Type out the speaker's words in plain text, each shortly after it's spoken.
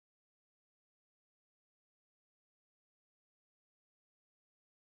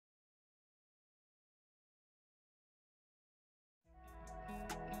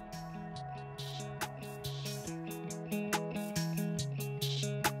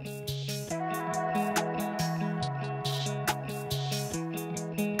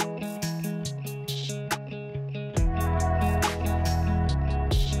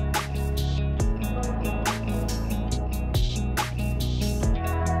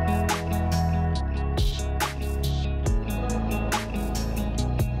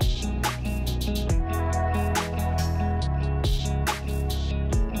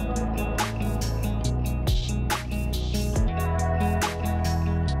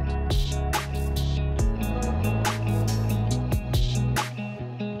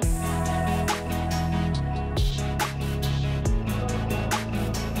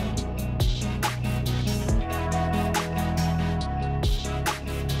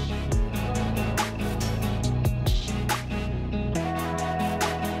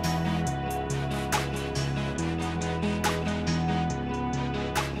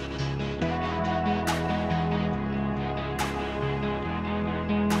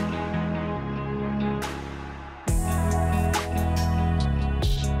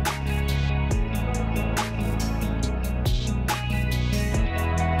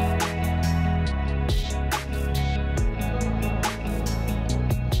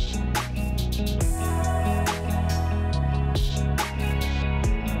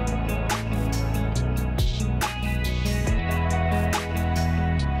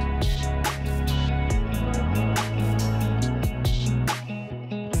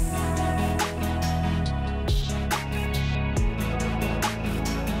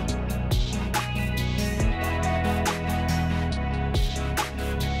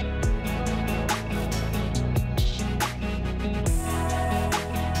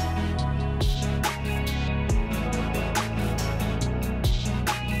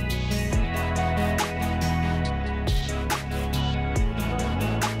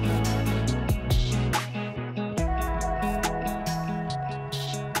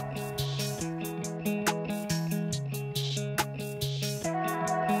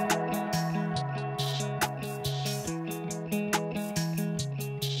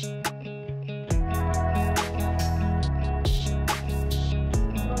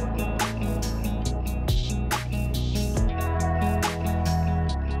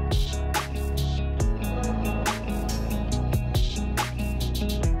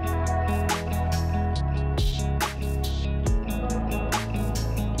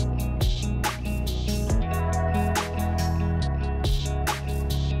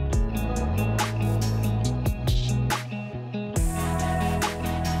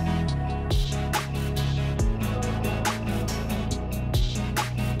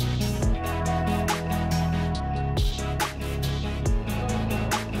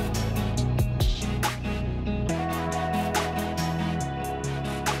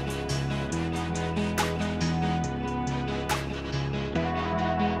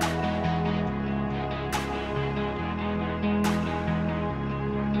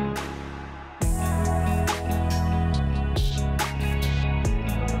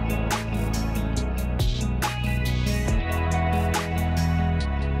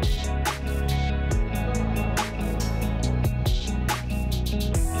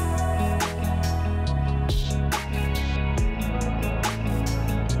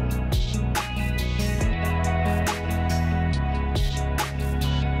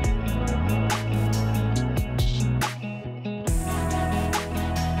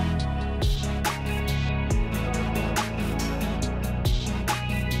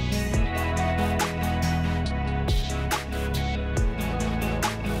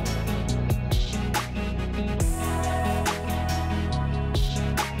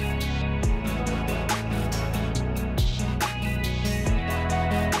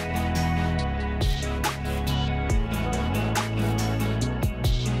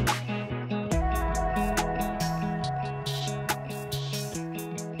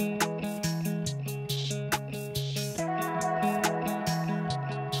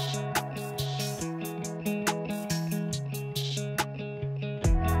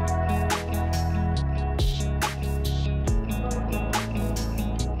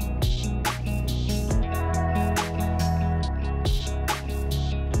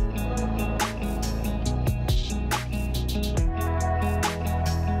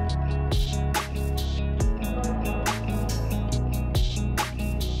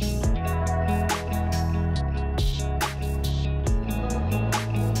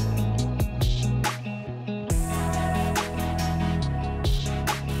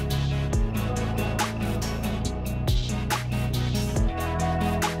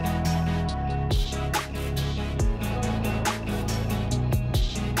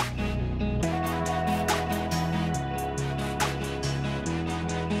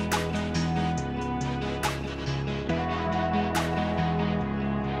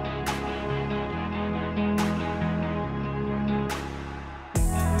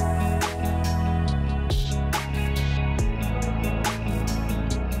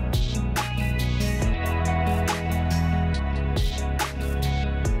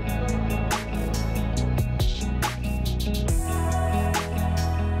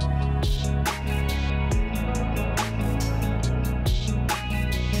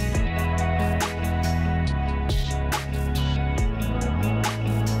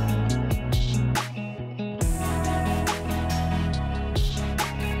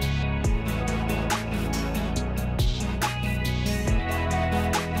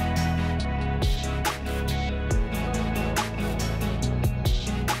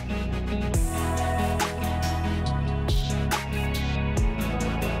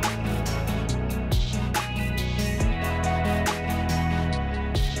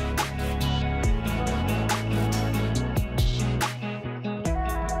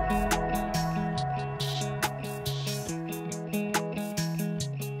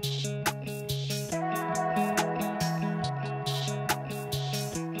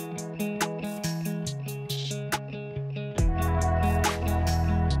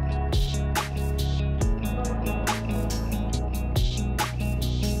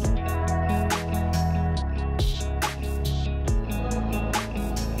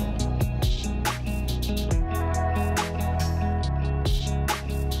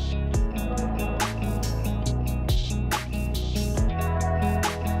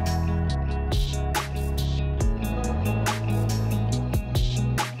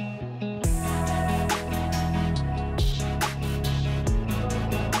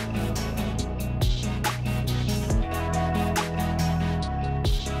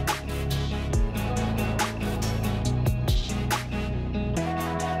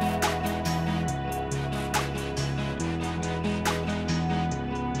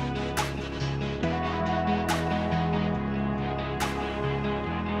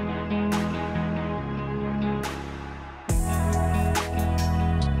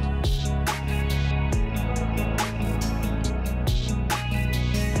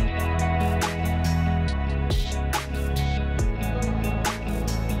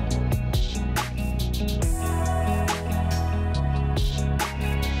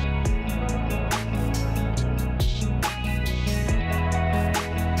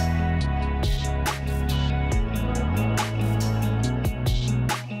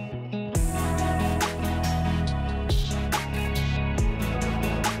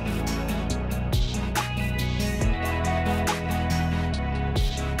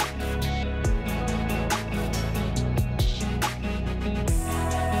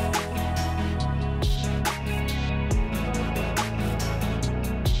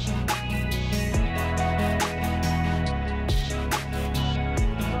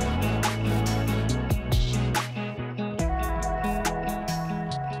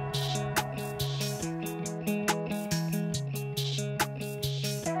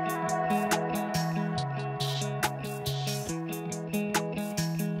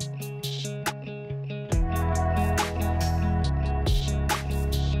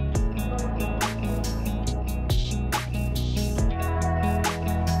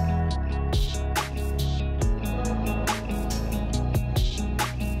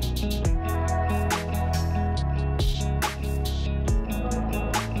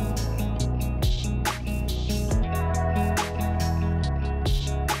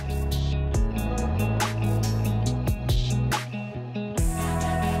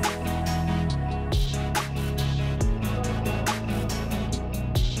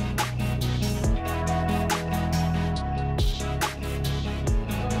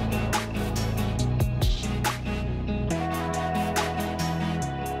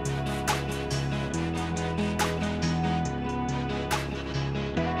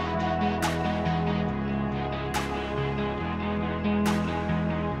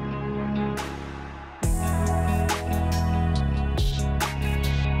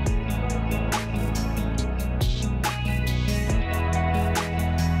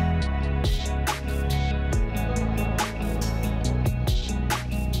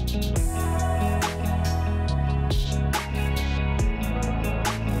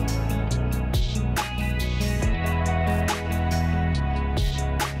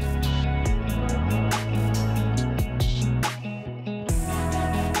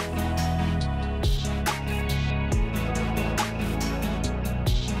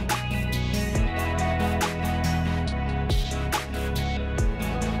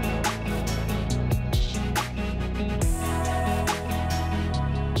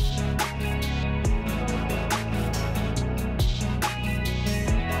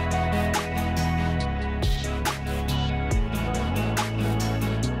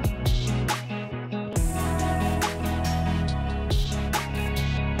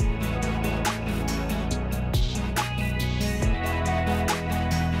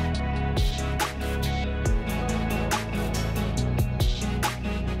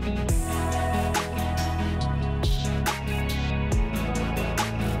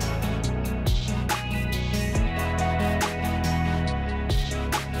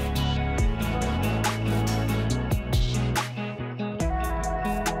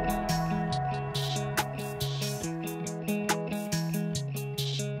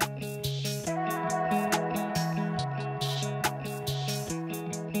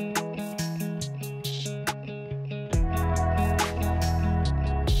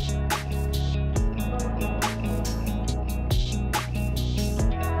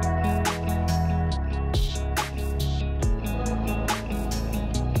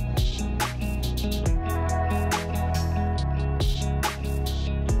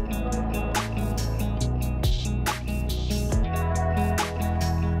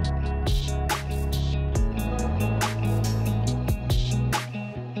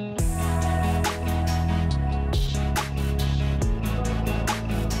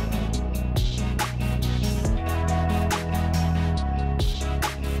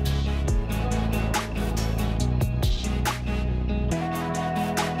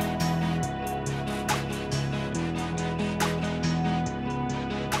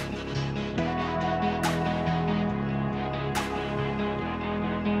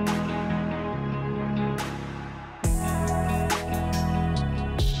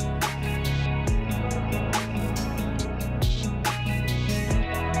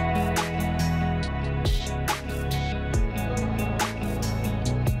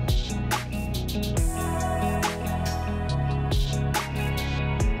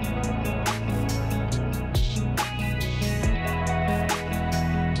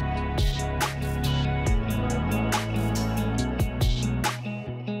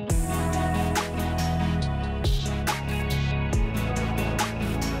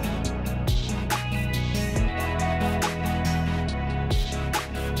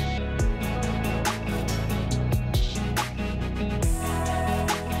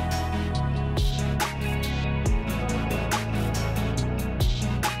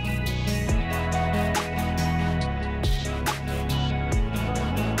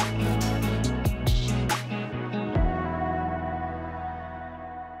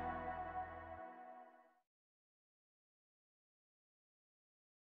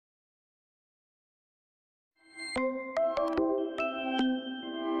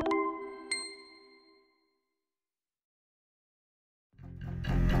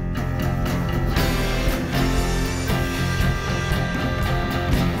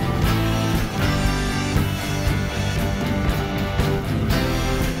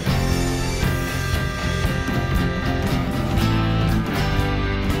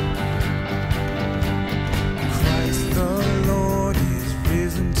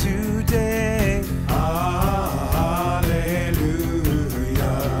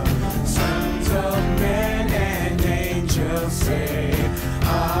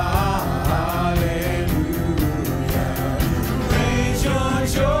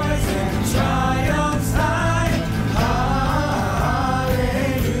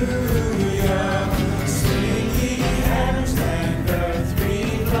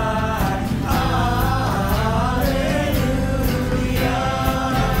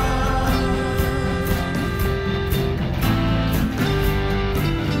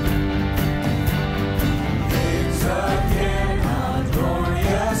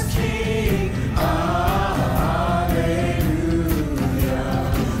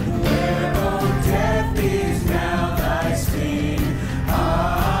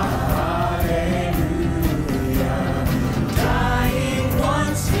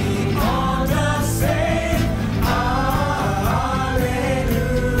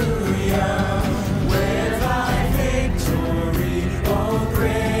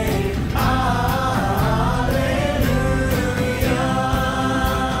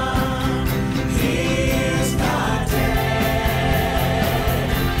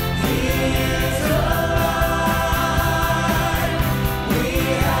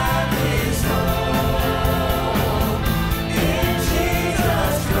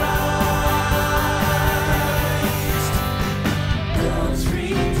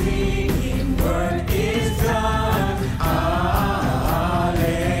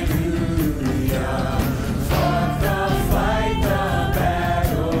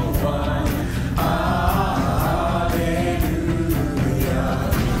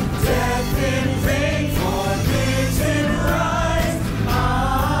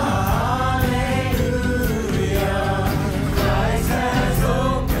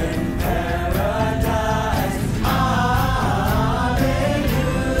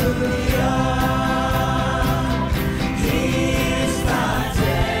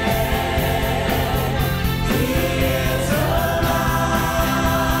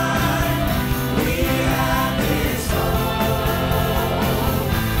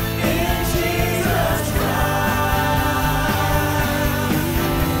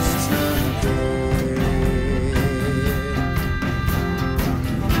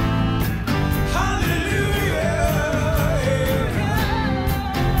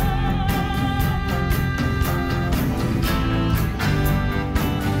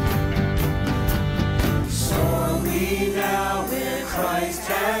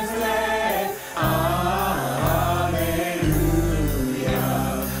translate. Hallelujah.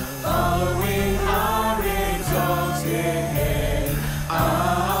 Following our exalted head.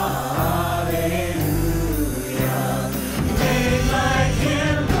 Hallelujah. Made like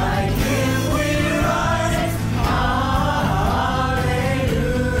him we rise. Hallelujah.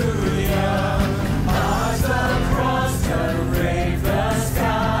 March across the rainless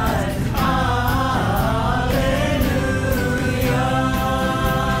sky. Hallelujah.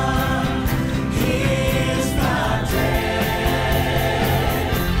 He is not dead.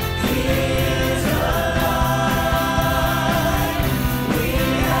 He is alive. We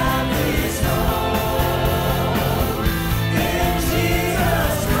have his hope in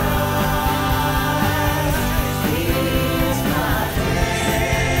Jesus Christ. He is not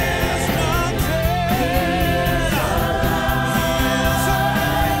dead. He is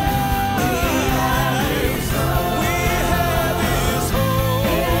alive. We have his hope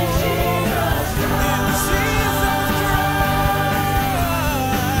in Jesus Christ.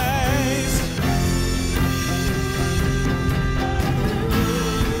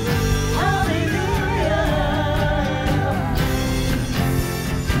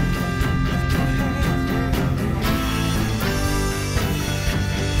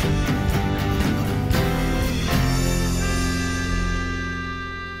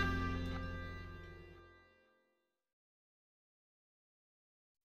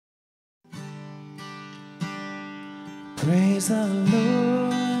 Praise the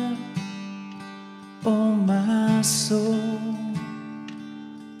Lord, oh my soul,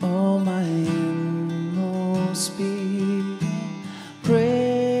 oh my inmost being.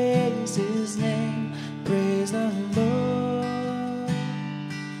 Praise His name, praise the Lord,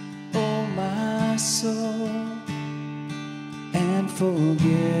 oh my soul, and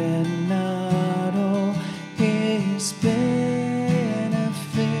forget not all His benefits,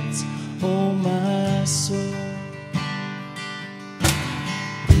 oh my soul.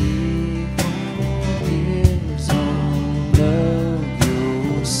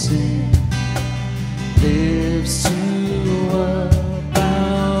 Lives to up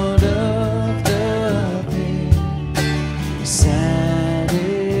out of the pit, satisfies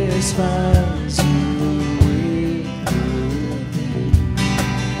you with good things.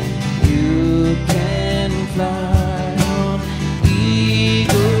 You can fly on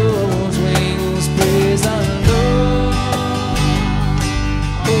eagle's wings. Praise the Lord,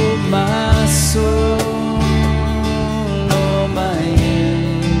 oh my soul.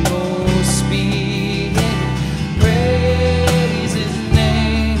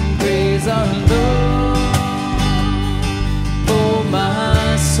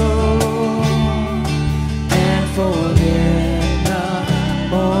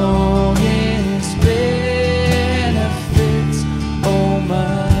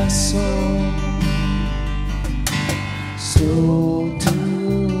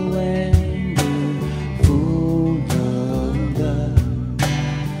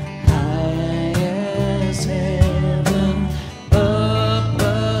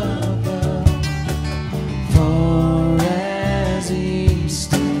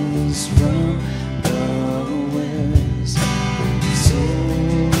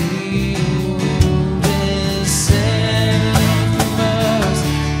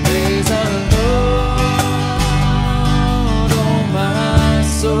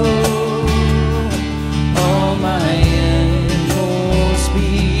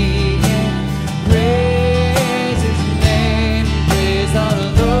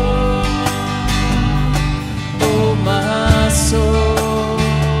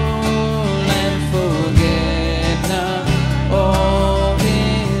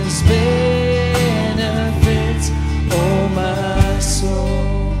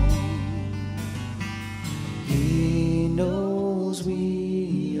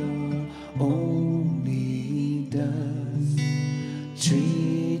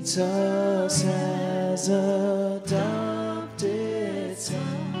 Treats us as adopted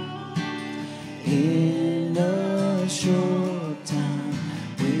son. In a short time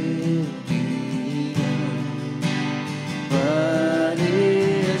we'll be gone, but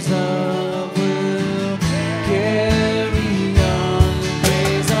His love will carry on.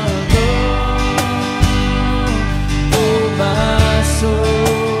 Praise the Lord, oh my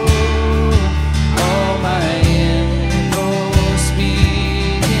soul, all my inmost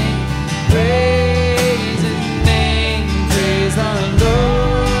being. Praise His name, praise the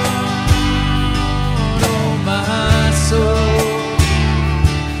Lord.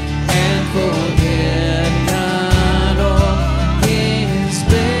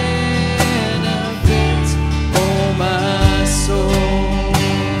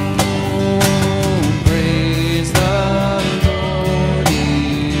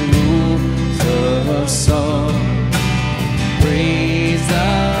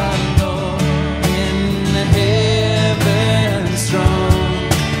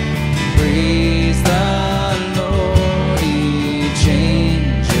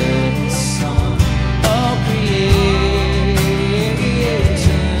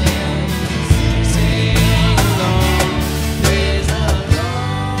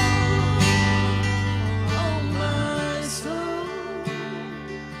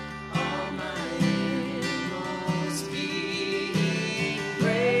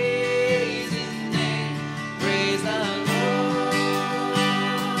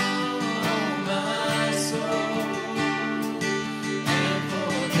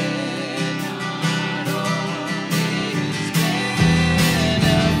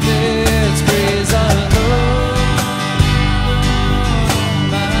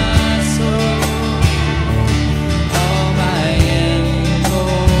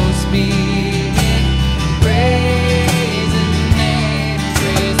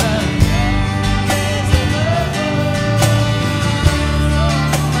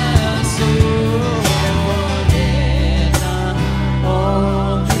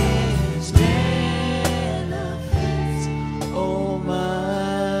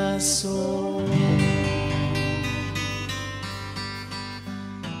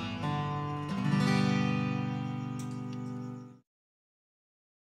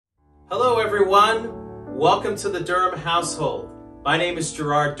 Hello everyone, welcome to the Durham household. My name is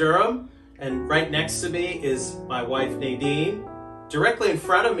Gerard Durham, and right next to me is my wife Nadine. Directly in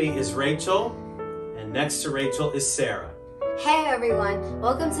front of me is Rachel, and next to Rachel is Sarah. Hey everyone,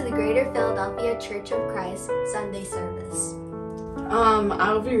 welcome to the Greater Philadelphia Church of Christ Sunday service.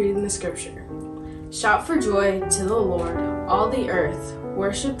 I will be reading the scripture. Shout for joy to the Lord, all the earth.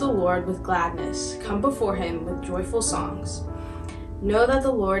 Worship the Lord with gladness. Come before him with joyful songs. Know that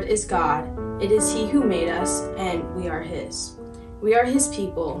the Lord is God. It is he who made us, and we are his. We are his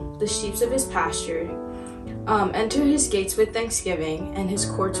people, the sheep of his pasture. Enter his gates with thanksgiving and his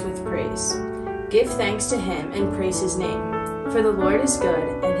courts with praise. Give thanks to him and praise his name. For the Lord is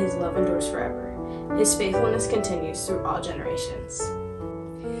good, and his love endures forever. His faithfulness continues through all generations.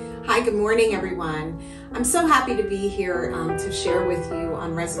 Hi, good morning, everyone. I'm so happy to be here to share with you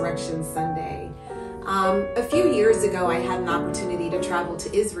on Resurrection Sunday. A few years ago, I had an opportunity to travel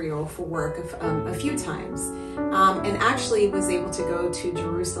to Israel for work a few times, and actually was able to go to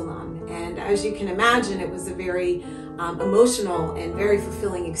Jerusalem. And as you can imagine, it was a very emotional and very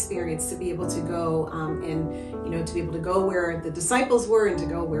fulfilling experience to be able to go to be able to go where the disciples were and to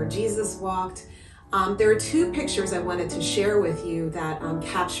go where Jesus walked. There are two pictures I wanted to share with you that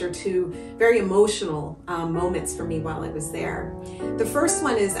capture two very emotional moments for me while I was there. The first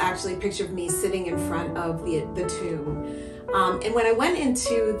one is actually a picture of me sitting in front of the tomb. And when I went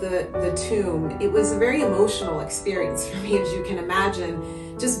into the tomb, it was a very emotional experience for me, as you can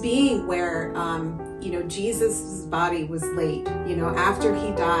imagine, just being where, Jesus' body was laid, after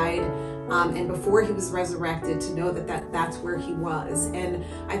he died. And before he was resurrected, to know that's where he was. And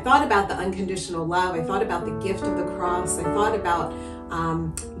I thought about the unconditional love. I thought about the gift of the cross. I thought about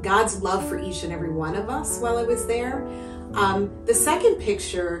God's love for each and every one of us while I was there. The second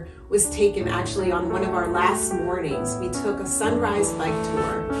picture was taken actually on one of our last mornings. We took a sunrise bike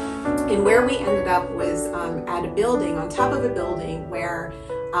tour, and where we ended up was at a building, on top of a building where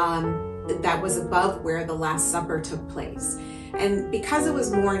that was above where the Last Supper took place. And because it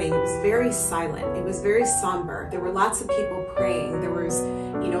was morning, it was very silent. It was very somber. There were lots of people praying. There was,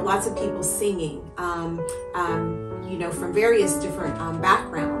 lots of people singing, from various different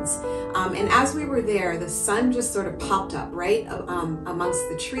backgrounds. And as we were there, the sun just sort of popped up right amongst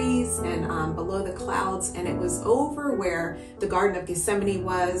the trees and below the clouds. And it was over where the Garden of Gethsemane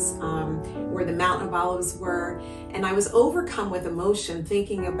was, where the Mountain of Olives were. And I was overcome with emotion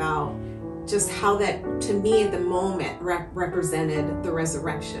thinking about just how that, to me at the moment, represented the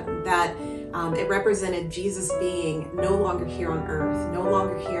resurrection. That it represented Jesus being no longer here on earth, no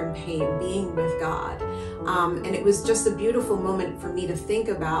longer here in pain, being with God. And it was just a beautiful moment for me to think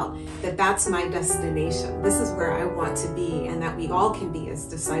about that that's my destination. This is where I want to be, and that we all can be as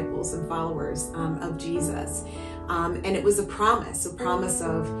disciples and followers of Jesus. And it was a promise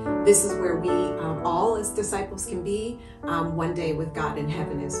of this is where we all as disciples can be one day with God in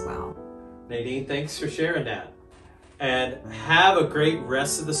heaven as well. Nadine, thanks for sharing that. And have a great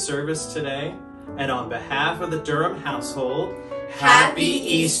rest of the service today. And on behalf of the Durham household, Happy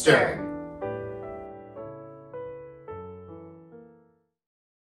Easter!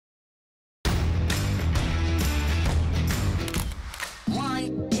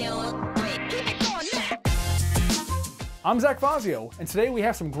 I'm Zach Fazio, and today we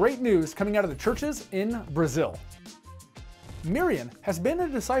have some great news coming out of the churches in Brazil. Miriam has been a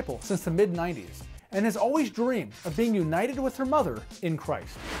disciple since the mid-90s and has always dreamed of being united with her mother in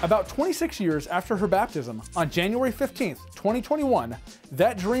Christ. About 26 years after her baptism, on January 15th, 2021,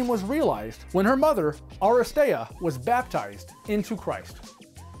 that dream was realized when her mother, Aristea, was baptized into Christ.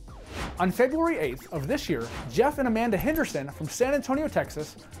 On February 8th of this year, Jeff and Amanda Henderson from San Antonio,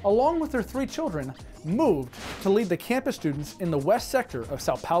 Texas, along with their 3 children, moved to lead the campus students in the west sector of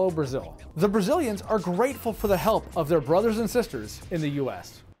Sao Paulo, Brazil. The Brazilians are grateful for the help of their brothers and sisters in the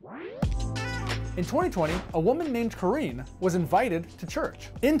US. In 2020, a woman named Corrine was invited to church.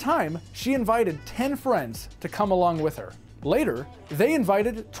 In time, she invited 10 friends to come along with her. Later, they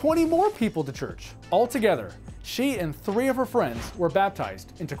invited 20 more people to church. Altogether, she and 3 of her friends were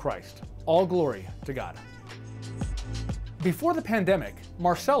baptized into Christ. All glory to God. Before the pandemic,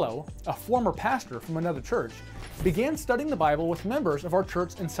 Marcelo, a former pastor from another church, began studying the Bible with members of our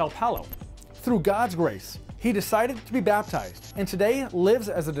church in Sao Paulo. Through God's grace, he decided to be baptized and today lives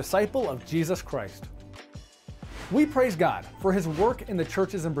as a disciple of Jesus Christ. We praise God for his work in the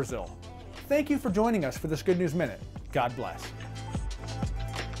churches in Brazil. Thank you for joining us for this Good News Minute. God bless.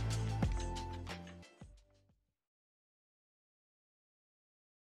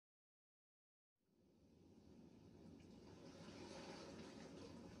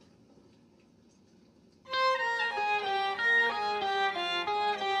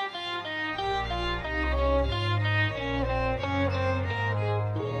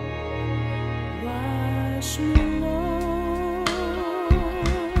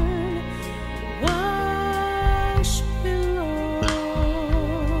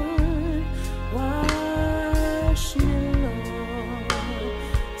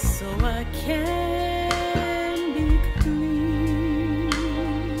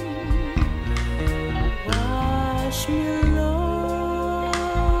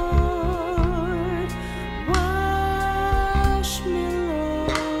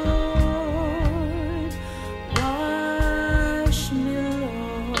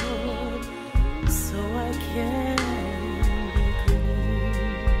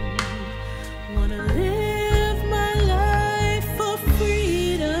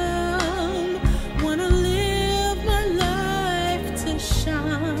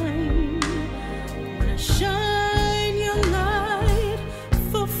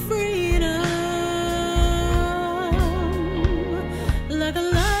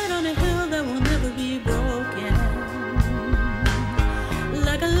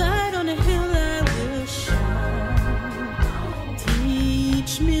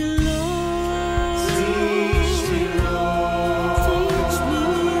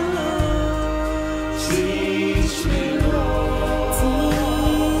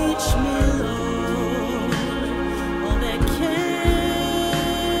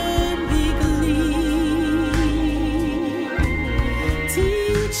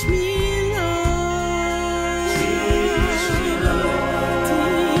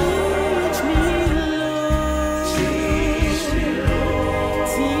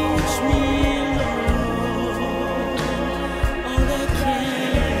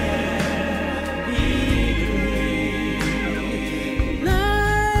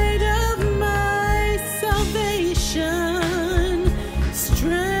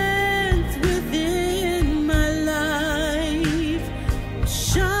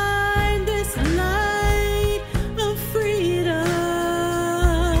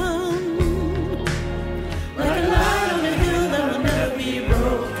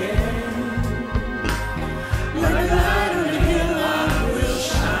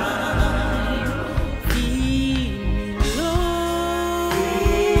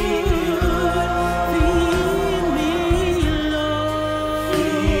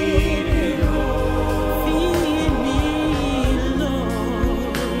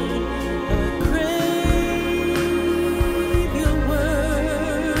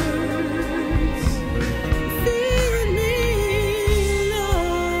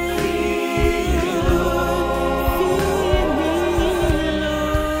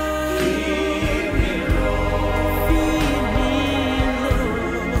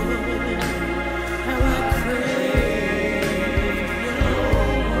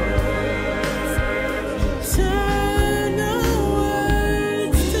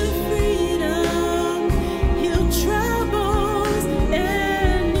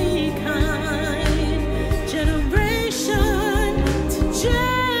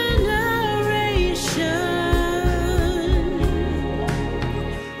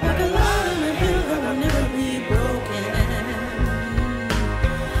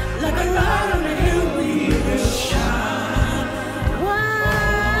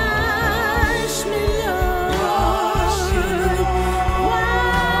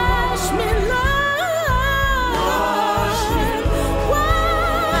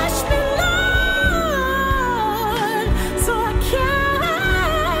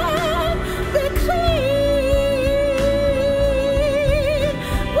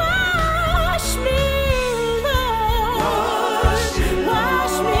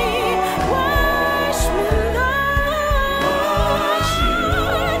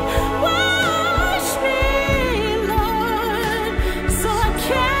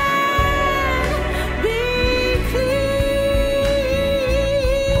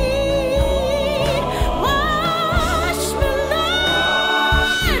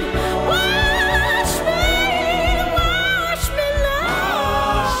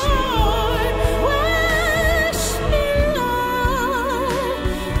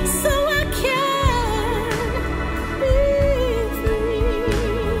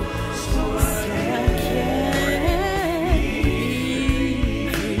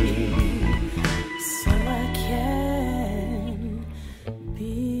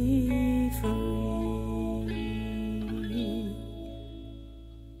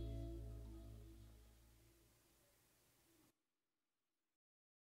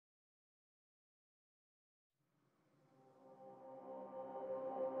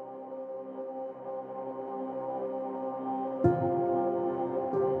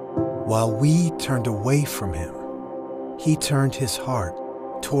 While we turned away from him, he turned his heart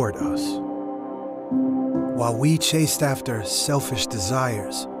toward us. While we chased after selfish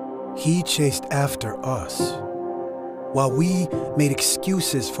desires, he chased after us. While we made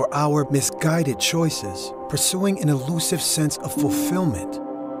excuses for our misguided choices, pursuing an elusive sense of fulfillment,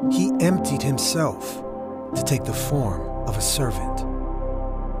 he emptied himself to take the form of a servant.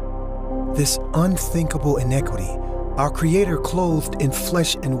 This unthinkable inequity, our Creator clothed in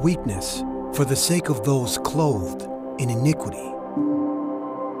flesh and weakness for the sake of those clothed in iniquity.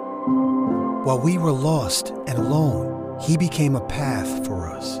 While we were lost and alone, he became a path for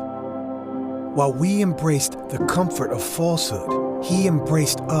us. While we embraced the comfort of falsehood, he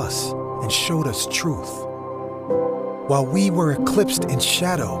embraced us and showed us truth. While we were eclipsed in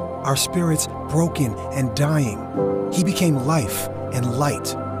shadow, our spirits broken and dying, he became life and light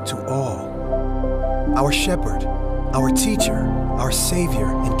to all. Our shepherd, our teacher, our savior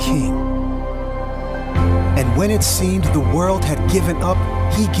and king. And when it seemed the world had given up,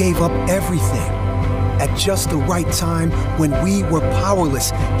 he gave up everything. At just the right time, when we were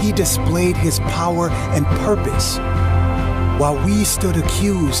powerless, he displayed his power and purpose. While we stood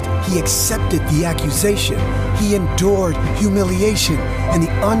accused, he accepted the accusation. He endured humiliation and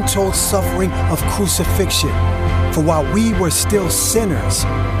the untold suffering of crucifixion. For while we were still sinners,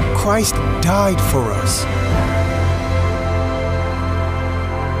 Christ died for us.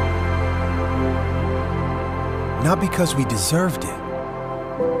 Not because we deserved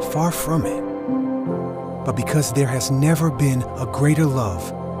it, far from it, but because there has never been a greater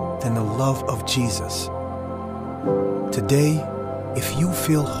love than the love of Jesus. Today, if you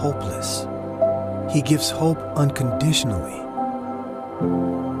feel hopeless, he gives hope unconditionally.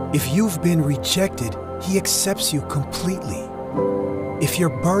 If you've been rejected, he accepts you completely. If your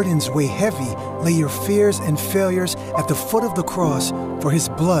burdens weigh heavy, lay your fears and failures at the foot of the cross, for his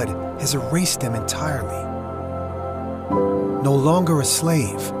blood has erased them entirely. No longer a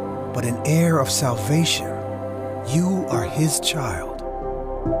slave, but an heir of salvation, you are his child,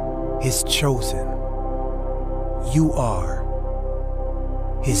 his chosen. You are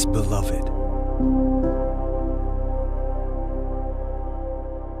his beloved.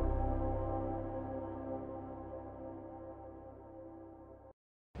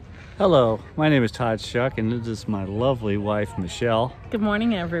 Hello, my name is Todd Shuck, and this is my lovely wife, Michelle. Good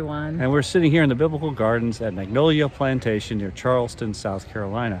morning, everyone. And we're sitting here in the Biblical Gardens at Magnolia Plantation near Charleston, South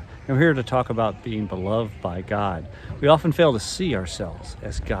Carolina. And we're here to talk about being beloved by God. We often fail to see ourselves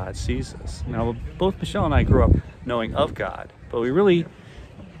as God sees us. Now, both Michelle and I grew up knowing of God, but we really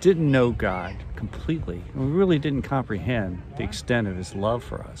didn't know God completely. And we really didn't comprehend the extent of his love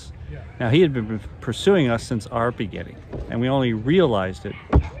for us. Now, he had been pursuing us since our beginning, and we only realized it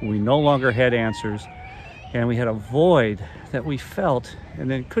when we no longer had answers, and we had a void that we felt and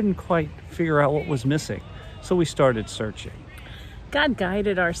then couldn't quite figure out what was missing. So we started searching. God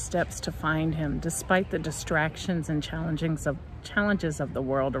guided our steps to find him despite the distractions and challenges of the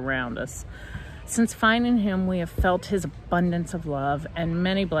world around us. Since finding him, we have felt his abundance of love and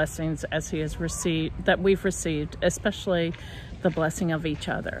many blessings that we've received, especially the blessing of each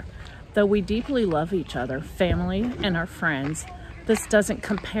other. Though we deeply love each other, family, and our friends, this doesn't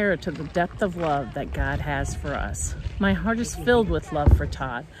compare to the depth of love that God has for us. My heart is filled with love for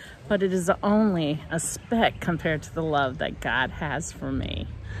Todd, but it is only a speck compared to the love that God has for me.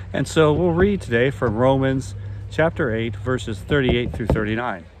 And so we'll read today from Romans chapter 8, verses 38 through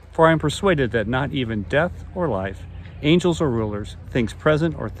 39. For I am persuaded that not even death or life, angels or rulers, things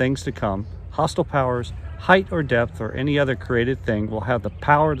present or things to come, hostile powers, height or depth, or any other created thing will have the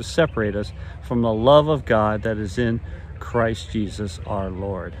power to separate us from the love of God that is in Christ Jesus our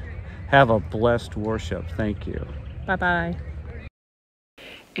Lord. Have a blessed worship. Thank you. Bye-bye.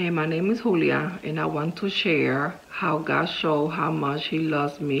 And my name is Julia, and I want to share how God showed how much he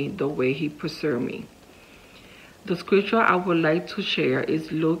loves me the way he pursued me. The scripture I would like to share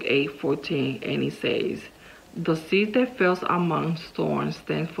is Luke 8:14, and it says, "The seed that falls among thorns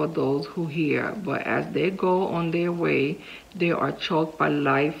stands for those who hear, but as they go on their way, they are choked by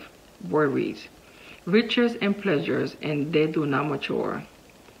life worries, riches and pleasures, and they do not mature."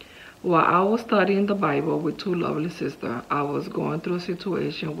 While I was studying the Bible with two lovely sisters, I was going through a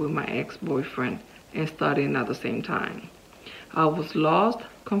situation with my ex-boyfriend and studying at the same time. I was lost,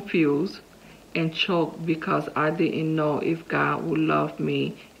 confused, and choked because I didn't know if God would love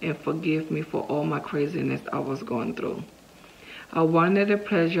me and forgive me for all my craziness I was going through. I wanted a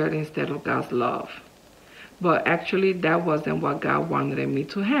pleasure instead of God's love. But actually that wasn't what God wanted me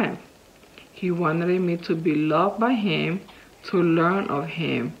to have. He wanted me to be loved by him, to learn of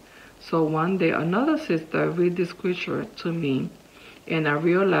him. So one day another sister read the scripture to me, And I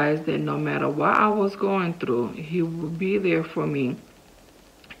realized that no matter what I was going through, he would be there for me,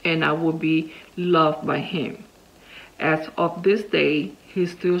 and I would be loved by him. As of this day, he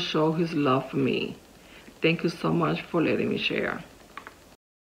still shows his love for me. Thank you so much for letting me share.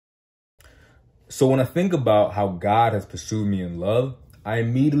 So when I think about how God has pursued me in love, I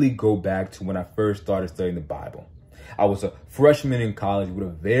immediately go back to when I first started studying the Bible. I was a freshman in college with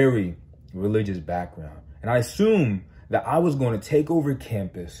a very religious background, and I assumed that I was going to take over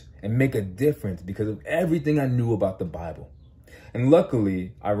campus and make a difference because of everything I knew about the Bible. And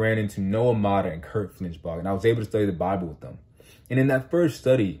luckily, I ran into Noah Mata and Kurt Flinchbach, and I was able to study the Bible with them. And in that first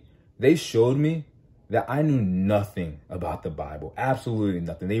study, they showed me that I knew nothing about the Bible, absolutely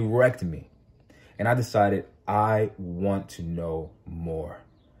nothing. They wrecked me. And I decided I want to know more.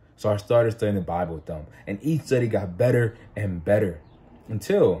 So I started studying the Bible with them, and each study got better and better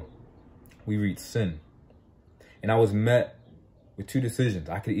until we reached sin. And I was met with two decisions.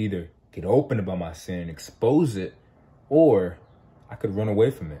 I could either get open about my sin and expose it, or I could run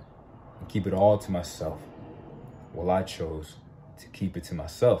away from it and keep it all to myself. Well, I chose to keep it to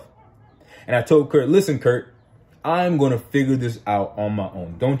myself. And I told Kurt, listen, Kurt, I'm going to figure this out on my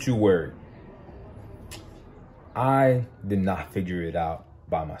own. Don't you worry. I did not figure it out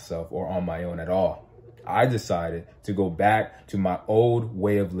by myself or on my own at all. I decided to go back to my old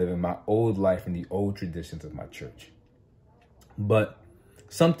way of living, my old life, and the old traditions of my church. But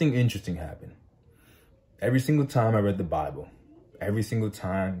something interesting happened. Every single time I read the Bible, every single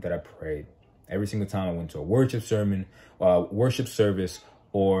time that I prayed, every single time I went to a worship sermon, worship service,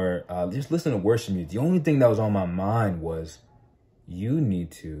 or just listen to worship music, the only thing that was on my mind was, you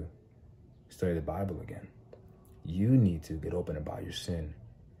need to study the Bible again. You need to get open about your sin.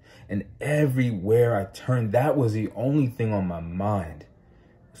 And everywhere I turned, that was the only thing on my mind,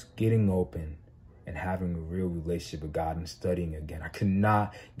 was getting open and having a real relationship with God and studying again. I could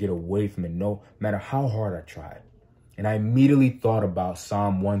not get away from it, no matter how hard I tried. And I immediately thought about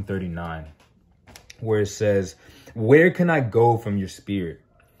Psalm 139, where it says, where can I go from your spirit?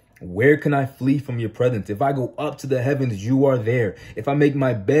 Where can I flee from your presence? If I go up to the heavens, you are there. If I make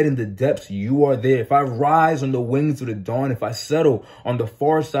my bed in the depths, you are there. If I rise on the wings of the dawn, if I settle on the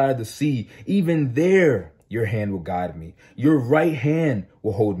far side of the sea, even there, your hand will guide me. Your right hand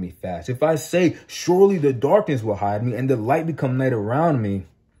will hold me fast. If I say, surely the darkness will hide me and the light become night around me,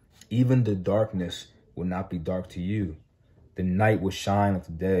 even the darkness will not be dark to you. The night will shine like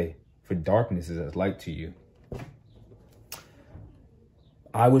the day, for darkness is as light to you.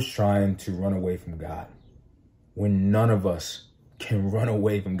 I was trying to run away from God when none of us can run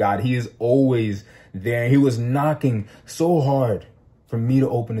away from God. He is always there. He was knocking so hard for me to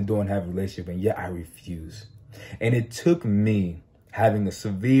open the door and have a relationship, and yet I refuse. And it took me having a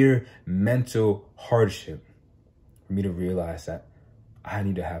severe mental hardship for me to realize that I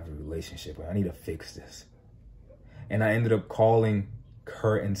need to have a relationship. I need to fix this. And I ended up calling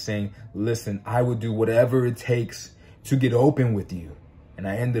Kurt and saying, listen, I will do whatever it takes to get open with you. And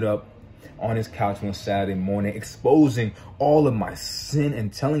I ended up on his couch one Saturday morning, exposing all of my sin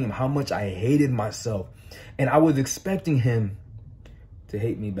and telling him how much I hated myself. And I was expecting him to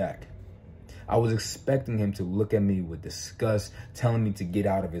hate me back. I was expecting him to look at me with disgust, telling me to get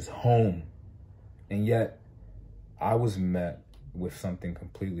out of his home. And yet, I was met with something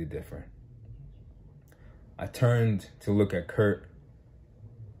completely different. I turned to look at Kurt,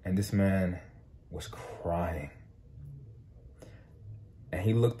 and this man was crying. And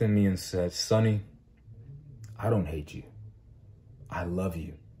he looked at me and said, Sonny, I don't hate you. I love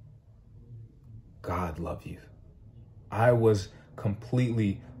you. God loves you. I was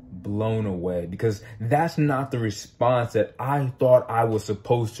completely blown away because that's not the response that I thought I was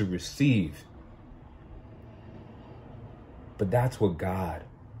supposed to receive. But that's what God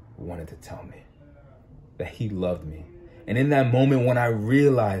wanted to tell me, that he loved me. And in that moment when I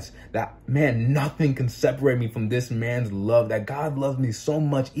realized that, man, nothing can separate me from this man's love, that God loves me so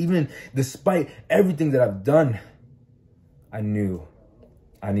much, even despite everything that I've done, I knew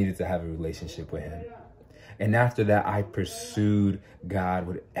I needed to have a relationship with him. And after that, I pursued God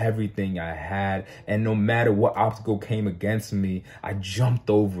with everything I had. And no matter what obstacle came against me, I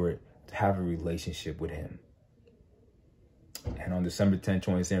jumped over it to have a relationship with him. And on December 10,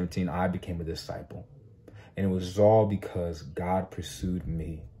 2017, I became a disciple. And it was all because God pursued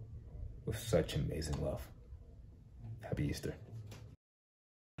me with such amazing love. Happy Easter.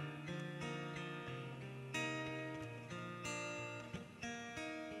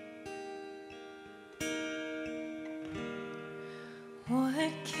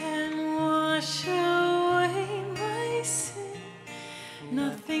 What can wash away my sin?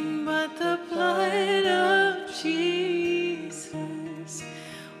 Nothing but the blood of Jesus.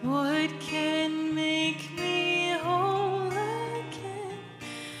 What can make me whole again?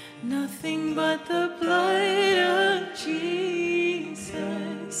 Nothing but the blood of Jesus.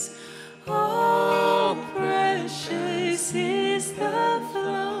 Oh, precious is the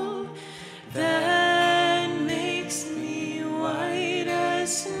flow that makes me white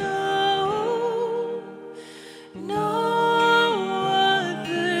as snow. No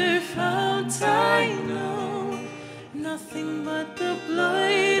other fount I know, nothing but the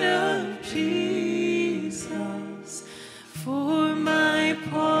blood of Jesus. For my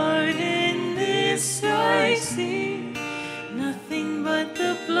part in this I see, nothing but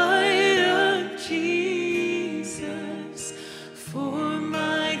the blood of Jesus. For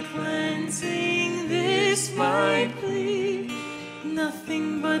my cleansing this my plea,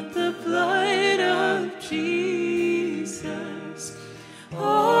 nothing but the blood of Jesus.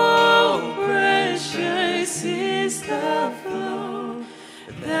 Oh, precious is the flow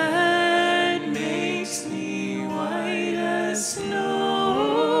that makes me white as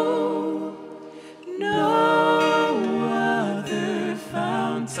snow. No other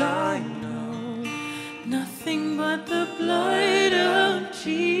fount I know, nothing but the blood of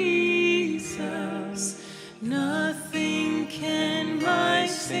Jesus. Nothing can my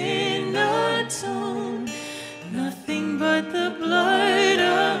sin atone, nothing but the blood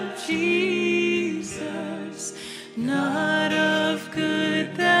of Jesus. Not of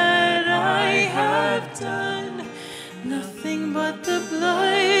good that I have done, nothing but the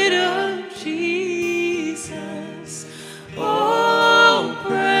blood of Jesus. Oh,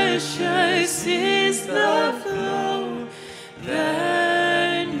 precious is the flow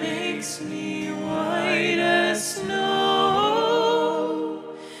that makes me white as snow.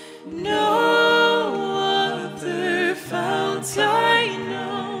 No other fount I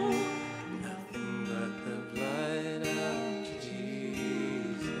know, nothing but the blood of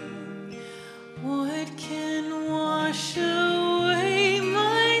Jesus. What can wash away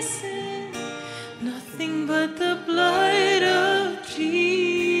my sin? Nothing but the blood of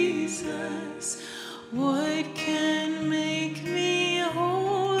Jesus. What can make me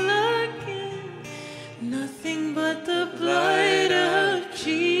whole again? Nothing but the blood of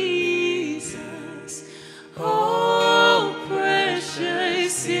Jesus. Oh,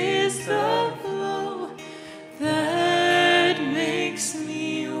 precious is the flow that makes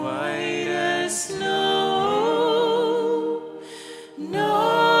me white as snow.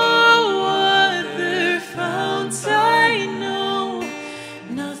 No other fount I know,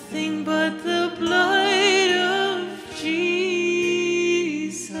 nothing but the blood of Jesus.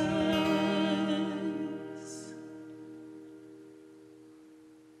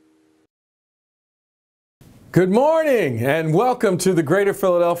 Good morning and welcome to the Greater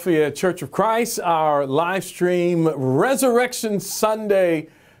Philadelphia Church of Christ, our live stream Resurrection Sunday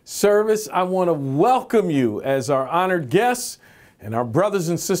service. I want to welcome you as our honored guests and our brothers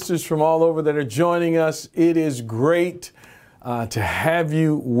and sisters from all over that are joining us. It is great to have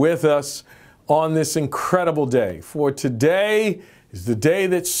you with us on this incredible day. For today is the day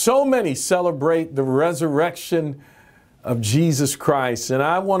that so many celebrate the resurrection of Jesus Christ. And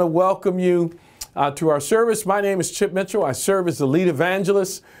I want to welcome you to our service. My name is Chip Mitchell. I serve as the lead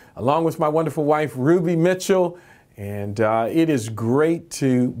evangelist along with my wonderful wife, Ruby Mitchell. And it is great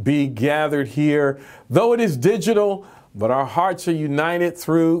to be gathered here, though it is digital, but our hearts are united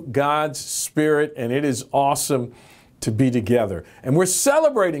through God's Spirit, and it is awesome to be together. And we're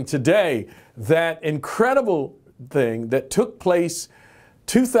celebrating today that incredible thing that took place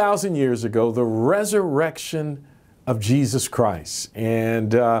 2,000 years ago, the resurrection of Jesus Christ.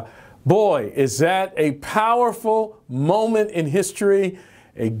 And boy, is that a powerful moment in history,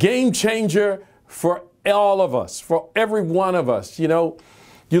 a game changer for all of us, for every one of us. You know,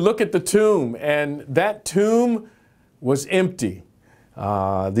 you look at the tomb, and that tomb was empty.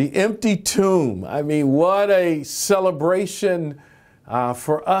 The empty tomb. I mean, what a celebration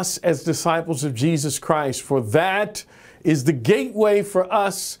for us as disciples of Jesus Christ, for that is the gateway for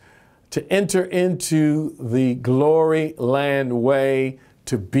us to enter into the glory land way,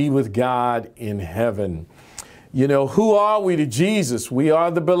 to be with God in heaven. You know, who are we to Jesus? We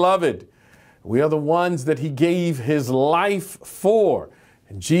are the beloved. We are the ones that He gave His life for.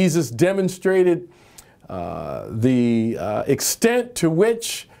 And Jesus demonstrated the extent to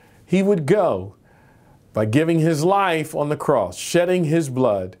which He would go by giving His life on the cross, shedding His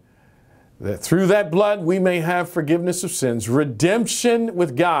blood, that through that blood we may have forgiveness of sins, redemption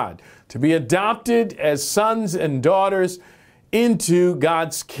with God, to be adopted as sons and daughters into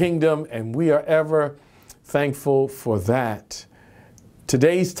God's kingdom, and we are ever thankful for that.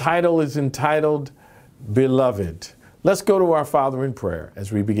 Today's title is entitled Beloved. Let's go to our Father in prayer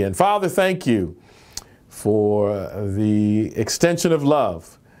as we begin. Father, thank you for the extension of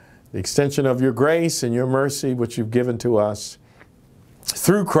love, the extension of your grace and your mercy, which you've given to us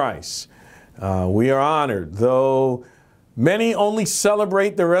through Christ. We are honored. Though many only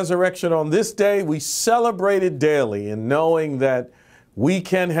celebrate the resurrection on this day, we celebrate it daily in knowing that we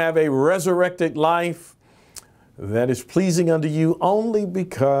can have a resurrected life that is pleasing unto you only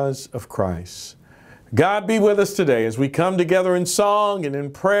because of Christ. God, be with us today as we come together in song and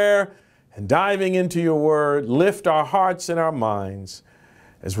in prayer and diving into your word. Lift our hearts and our minds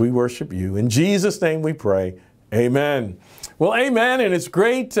as we worship you. In Jesus' name we pray. Amen. Well, amen. And it's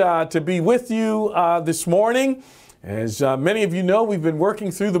great to be with you this morning. As many of you know, we've been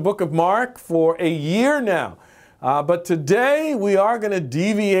working through the book of Mark for a year now. But today we are going to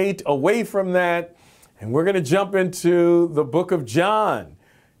deviate away from that, and we're going to jump into the book of John.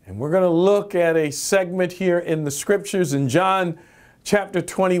 And we're going to look at a segment here in the scriptures in John chapter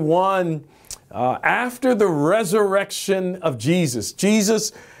 21, after the resurrection of Jesus.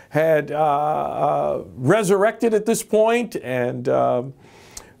 Jesus had resurrected at this point, and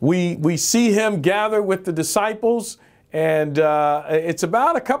we see him gather with the disciples. And it's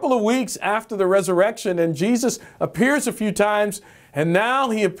about a couple of weeks after the resurrection, and Jesus appears a few times, and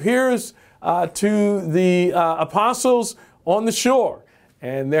now he appears to the apostles on the shore.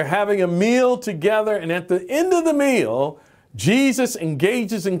 And they're having a meal together, and at the end of the meal, Jesus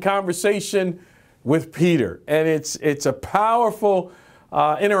engages in conversation with Peter. And it's a powerful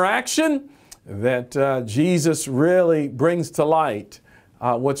interaction that Jesus really brings to light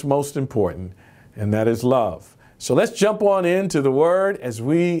what's most important, and that is love. So let's jump on into the Word as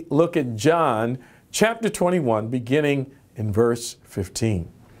we look at John chapter 21, beginning in verse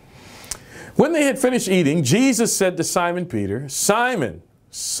 15. When they had finished eating, Jesus said to Simon Peter, "Simon,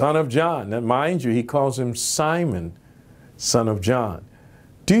 son of John." Now, mind you, he calls him Simon, son of John.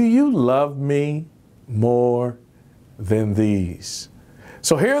 "Do you love me more than these?"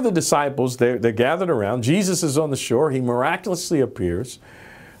 So here are the disciples. They're gathered around. Jesus is on the shore. He miraculously appears.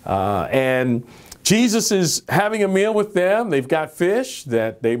 And Jesus is having a meal with them. They've got fish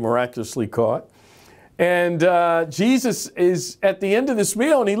that they miraculously caught. And Jesus is at the end of this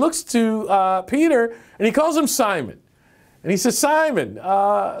meal, and he looks to Peter, and he calls him Simon. And he says, "Simon,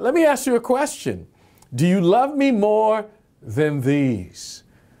 let me ask you a question. Do you love me more than these?"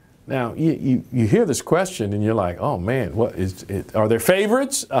 Now, you hear this question, and you're like, oh, man, what is it? Are there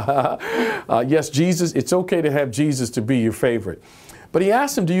favorites? Yes, Jesus. It's okay to have Jesus to be your favorite. But he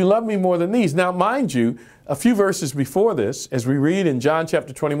asked him, "Do you love me more than these?" Now, mind you, a few verses before this, as we read in John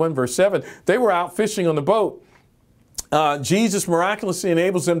chapter 21, verse 7, they were out fishing on the boat. Jesus miraculously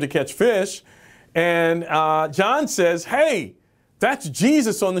enables them to catch fish. And John says, "Hey, that's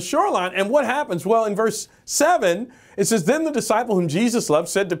Jesus on the shoreline." And what happens? Well, in verse 7, it says, "Then the disciple whom Jesus loved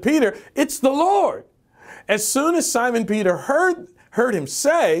said to Peter, 'It's the Lord.' As soon as Simon Peter heard him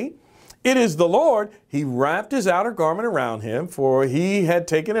say, 'It is the Lord,' he wrapped his outer garment around him, for he had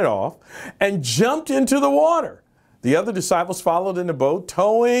taken it off, and jumped into the water. The other disciples followed in the boat,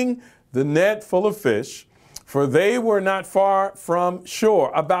 towing the net full of fish, for they were not far from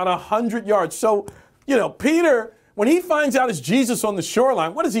shore, about 100 yards. So, Peter, when he finds out it's Jesus on the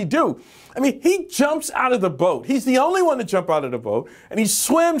shoreline, what does he do? I mean, he jumps out of the boat. He's the only one to jump out of the boat, and he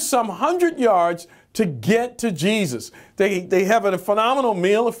swims some 100 yards to get to Jesus. They have a phenomenal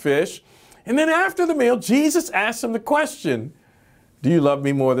meal of fish. And then after the meal, Jesus asks him the question, "Do you love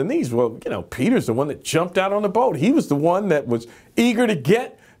me more than these?" Well, Peter's the one that jumped out on the boat. He was the one that was eager to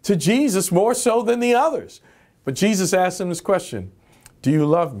get to Jesus more so than the others. But Jesus asked him this question, "Do you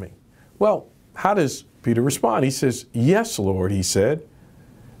love me?" Well, how does Peter respond? He says, "Yes, Lord," he said.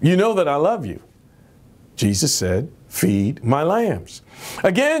 "You know that I love you." Jesus said, "Feed my lambs."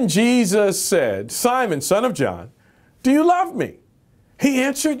 Again, Jesus said, "Simon, son of John, do you love me?" He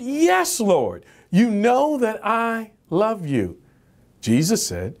answered, "Yes, Lord. You know that I love you." Jesus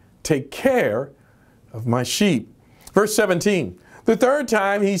said, "Take care of my sheep." Verse 17, the third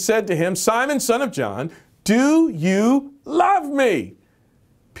time he said to him, "Simon, son of John, do you love me?"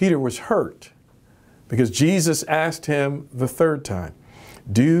 Peter was hurt because Jesus asked him the third time,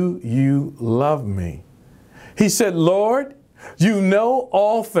 "Do you love me?" He said, "Lord, you know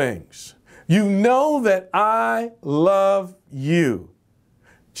all things. You know that I love you."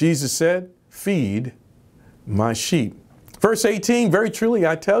 Jesus said, "Feed my sheep." Verse 18, "Very truly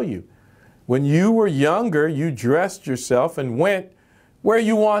I tell you, when you were younger, you dressed yourself and went where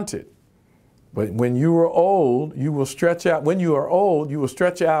you wanted. But when you are old, you will stretch out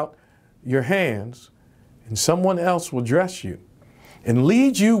your hands, and someone else will dress you and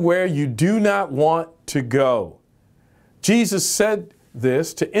lead you where you do not want to go." Jesus said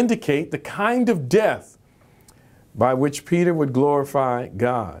this to indicate the kind of death by which Peter would glorify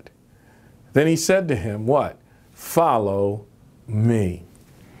God. Then he said to him, what? Follow me.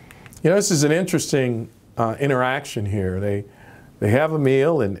 You know, this is an interesting interaction here. They have a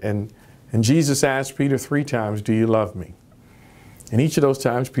meal, and Jesus asked Peter 3 times, do you love me? And each of those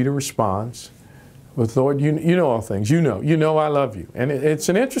times Peter responds with, Lord, you know all things. You know I love you. And it's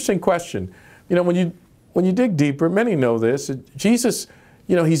an interesting question. You know, when you dig deeper, many know this. Jesus,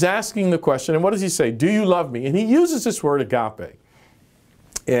 you know, he's asking the question, and what does he say? Do you love me? And he uses this word agape.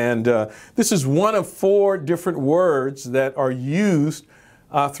 And this is one of 4 different words that are used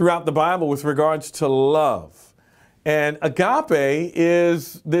throughout the Bible with regards to love. And agape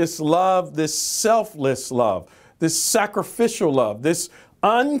is this love, this selfless love, this sacrificial love, this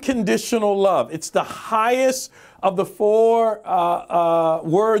unconditional love. It's the highest of the 4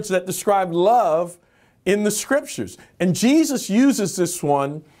 words that describe love in the Scriptures. And Jesus uses this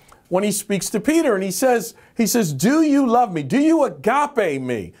one when he speaks to Peter, and he says, do you love me? Do you agape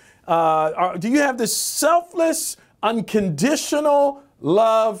me? Do you have this selfless, unconditional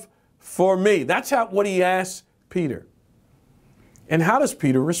love for me? That's what he asks Peter. And how does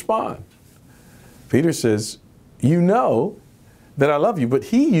Peter respond? Peter says, you know that I love you, but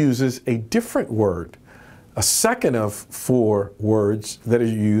he uses a different word, a second of 4 words that are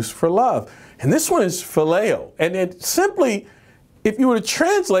used for love. And this one is phileo. And it simply, if you were to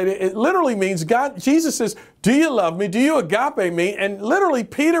translate it, it literally means Jesus says, do you love me? Do you agape me? And literally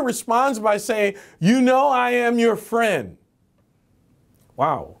Peter responds by saying, you know I am your friend.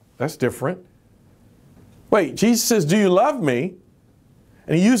 Wow, that's different. Wait, Jesus says, do you love me?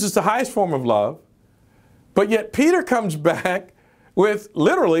 And he uses the highest form of love. But yet Peter comes back with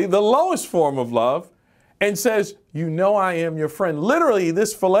literally the lowest form of love and says, you know I am your friend. Literally,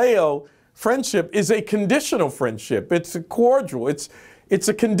 this phileo friendship is a conditional friendship. It's a cordial. It's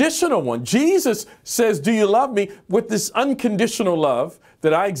a conditional one. Jesus says, do you love me? With this unconditional love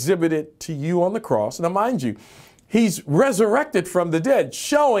that I exhibited to you on the cross. Now, mind you, he's resurrected from the dead,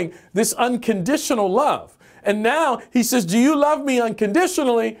 showing this unconditional love. And now he says, do you love me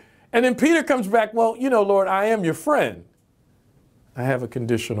unconditionally? And then Peter comes back, well, you know, Lord, I am your friend. I have a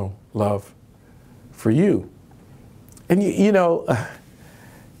conditional love for you. And you know,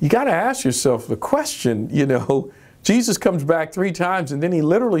 you got to ask yourself the question, you know, Jesus comes back 3 times and then he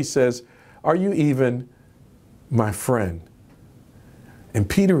literally says, are you even my friend? And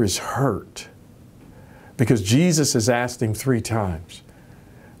Peter is hurt because Jesus has asked him 3 times.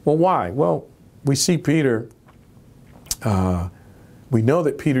 Well, why? Well, we see Peter, we know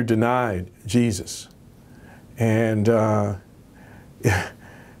that Peter denied Jesus. And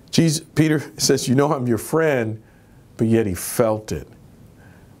Peter says, you know I'm your friend, but yet he felt it.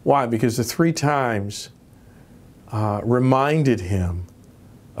 Why? Because the 3 times reminded him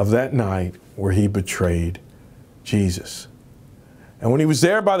of that night where he betrayed Jesus. And when he was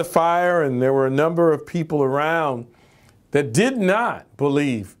there by the fire and there were a number of people around that did not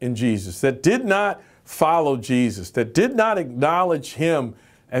believe in Jesus, that did not follow Jesus, that did not acknowledge him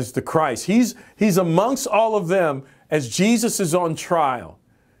as the Christ. He's amongst all of them as Jesus is on trial.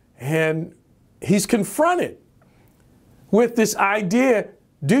 And he's confronted with this idea,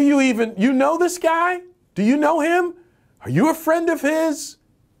 do you know this guy? Do you know him? Are you a friend of his?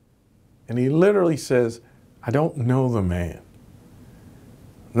 And he literally says, I don't know the man.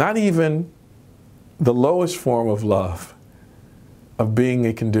 Not even the lowest form of love, of being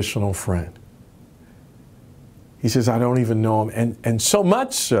a conditional friend. He says, I don't even know him. And so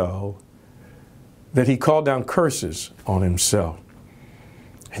much so that he called down curses on himself.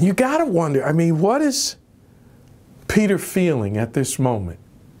 And you got to wonder, I mean, what is Peter feeling at this moment?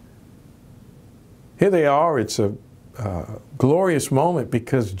 Here they are. It's a glorious moment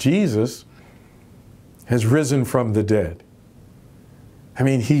because Jesus has risen from the dead. I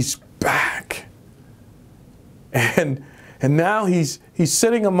mean, he's back. And now he's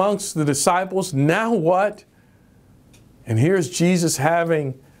sitting amongst the disciples. Now what? And here's Jesus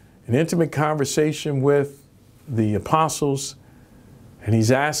having an intimate conversation with the apostles, and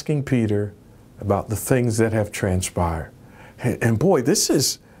he's asking Peter about the things that have transpired. And boy, this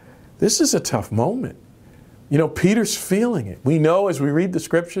is a tough moment. You know, Peter's feeling it. We know as we read the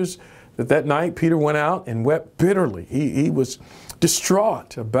scriptures that night Peter went out and wept bitterly. He was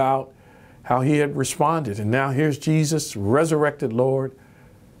distraught about how he had responded. And now here's Jesus, resurrected Lord,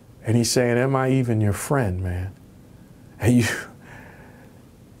 and he's saying, am I even your friend, man? And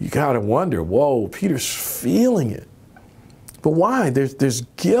you got to wonder, whoa, Peter's feeling it. But why? There's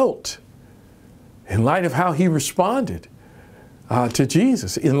guilt in light of how he responded. to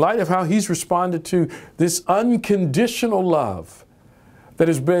Jesus, in light of how he's responded to this unconditional love that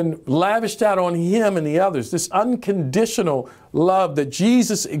has been lavished out on him and the others, this unconditional love that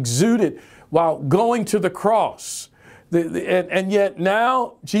Jesus exuded while going to the cross. And yet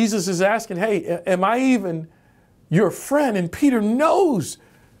now Jesus is asking, hey, am I even your friend? And Peter knows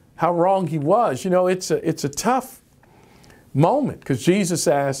how wrong he was. You know, it's a tough moment because Jesus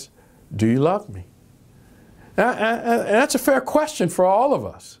asks, do you love me? And that's a fair question for all of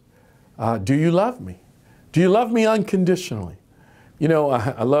us. Do you love me? Do you love me unconditionally? You know,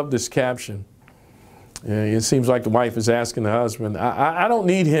 I love this caption. It seems like the wife is asking the husband, I don't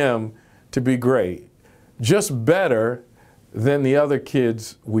need him to be great, just better than the other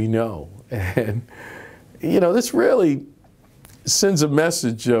kids we know. And, you know, this really sends a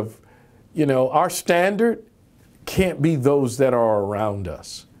message of, you know, our standard can't be those that are around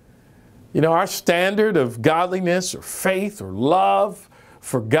us. You know, our standard of godliness or faith or love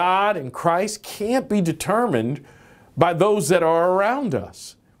for God and Christ can't be determined by those that are around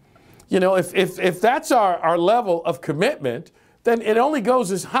us. You know, if that's our level of commitment, then it only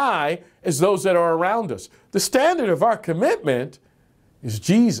goes as high as those that are around us. The standard of our commitment is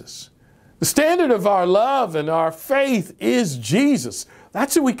Jesus. The standard of our love and our faith is Jesus.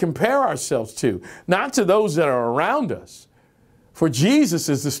 That's who we compare ourselves to, not to those that are around us. For Jesus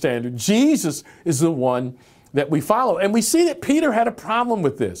is the standard. Jesus is the one that we follow. And we see that Peter had a problem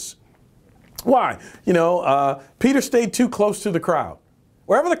with this. Why? You know, Peter stayed too close to the crowd.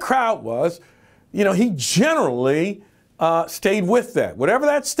 Wherever the crowd was, you know, he generally stayed with that. Whatever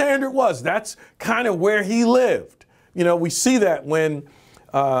that standard was, that's kind of where he lived. You know, we see that when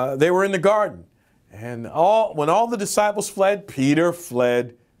they were in the garden. And when all the disciples fled, Peter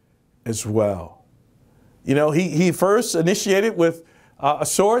fled as well. You know, he first initiated with a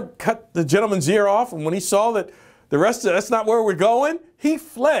sword, cut the gentleman's ear off, and when he saw that the rest of that's not where we're going, he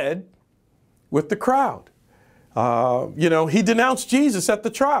fled with the crowd. You know, he denounced Jesus at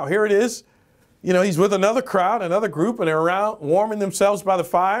the trial. Here it is. You know, he's with another crowd, another group, and they're around warming themselves by the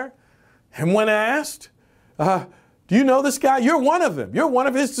fire. And when asked, do you know this guy? You're one of them. You're one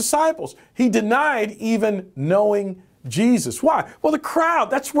of his disciples. He denied even knowing Jesus. Why? Well, the crowd,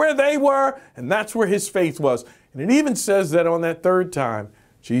 that's where they were, and that's where his faith was. And it even says that on that third time,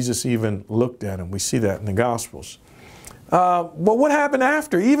 Jesus even looked at him. We see that in the Gospels. But what happened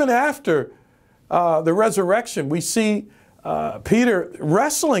after? Even after the resurrection, we see Peter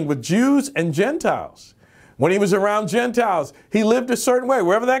wrestling with Jews and Gentiles. When he was around Gentiles, he lived a certain way.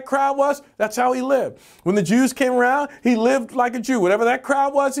 Wherever that crowd was, that's how he lived. When the Jews came around, he lived like a Jew. Whatever that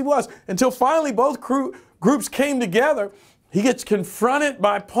crowd was, he was. Until finally both groups came together. He gets confronted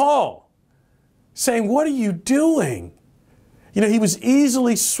by Paul, saying, what are you doing? You know, he was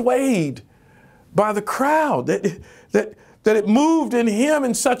easily swayed by the crowd, that it moved in him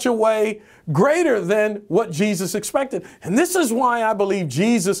in such a way greater than what Jesus expected. And this is why I believe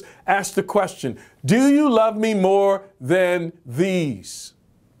Jesus asked the question, do you love me more than these?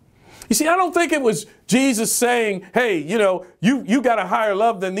 You see, I don't think it was Jesus saying, hey, you know, you got a higher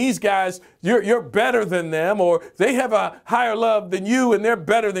love than these guys. You're better than them, or they have a higher love than you and they're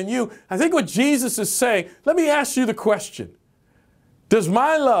better than you. I think what Jesus is saying, let me ask you the question. Does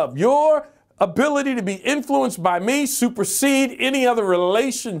my love, your ability to be influenced by me, supersede any other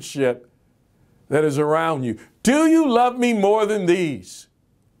relationship that is around you? Do you love me more than these?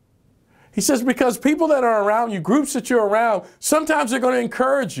 He says, because people that are around you, groups that you're around, sometimes they're going to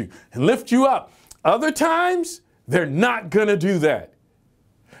encourage you and lift you up. Other times, they're not going to do that.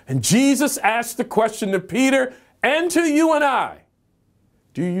 And Jesus asked the question to Peter and to you and I,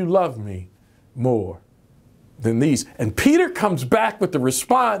 do you love me more than these? And Peter comes back with the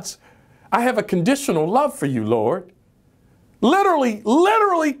response, I have a conditional love for you, Lord.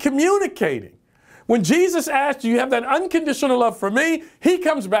 Literally communicating. When Jesus asked, do you have that unconditional love for me? He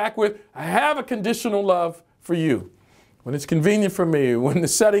comes back with, I have a conditional love for you. When it's convenient for me, when the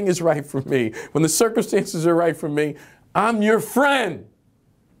setting is right for me, when the circumstances are right for me, I'm your friend.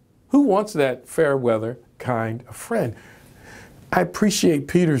 Who wants that fair weather kind of friend? I appreciate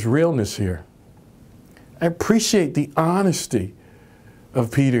Peter's realness here. I appreciate the honesty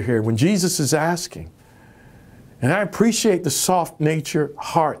of Peter here when Jesus is asking. And I appreciate the soft nature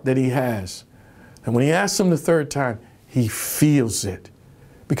heart that he has. And when he asks him the third time, he feels it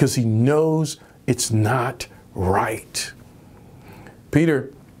because he knows it's not right.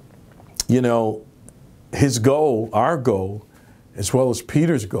 Peter, you know, his goal, our goal, as well as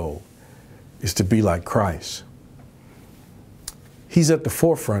Peter's goal, is to be like Christ. He's at the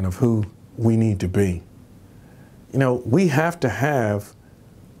forefront of who we need to be. You know, we have to have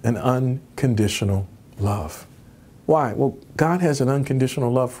an unconditional love. Why? Well, God has an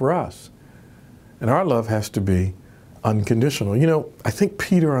unconditional love for us. And our love has to be unconditional. You know, I think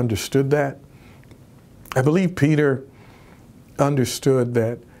Peter understood that. I believe Peter understood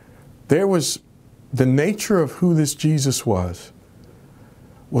that there was the nature of who this Jesus was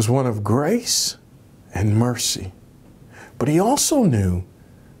one of grace and mercy. But he also knew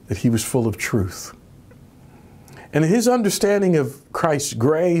that he was full of truth. And his understanding of Christ's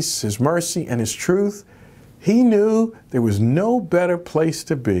grace, his mercy, and his truth, he knew there was no better place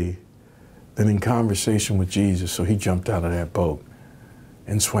to be than in conversation with Jesus. So he jumped out of that boat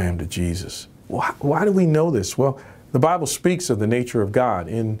and swam to Jesus. Why do we know this? Well, the Bible speaks of the nature of God.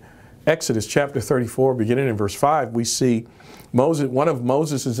 In Exodus chapter 34, beginning in verse 5, we see one of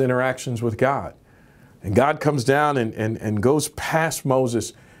Moses' interactions with God. And God comes down and goes past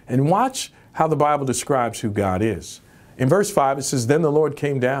Moses. And watch how the Bible describes who God is. In verse 5, it says, "Then the Lord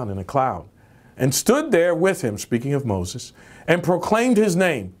came down in a cloud and stood there with him," speaking of Moses, "and proclaimed his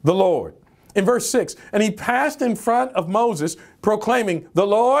name, the Lord." In verse 6, "And he passed in front of Moses, proclaiming, the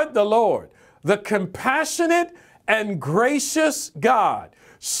Lord, the compassionate and gracious God,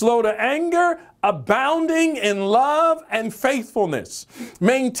 slow to anger, abounding in love and faithfulness,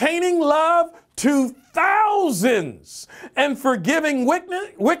 maintaining love to thousands, and forgiving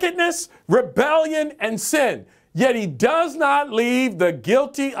wickedness, rebellion, and sin. Yet he does not leave the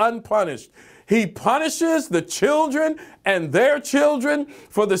guilty unpunished. He punishes the children and their children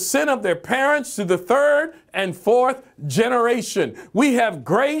for the sin of their parents to the third and fourth generation." We have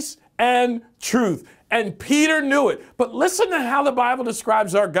grace and truth. And Peter knew it. But listen to how the Bible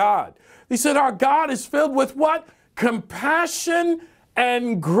describes our God. He said our God is filled with what? Compassion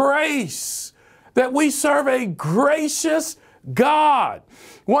and grace. That we serve a gracious God.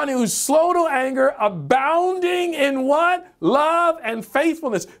 One who's slow to anger, abounding in what? Love and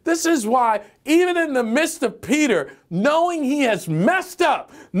faithfulness. This is why, even in the midst of Peter, knowing he has messed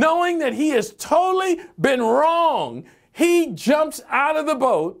up, knowing that he has totally been wrong, he jumps out of the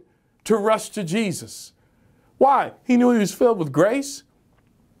boat to rush to Jesus. Why? He knew he was filled with grace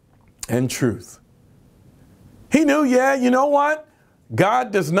and truth. He knew, yeah, you know what?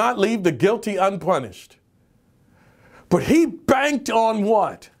 God does not leave the guilty unpunished. But he banked on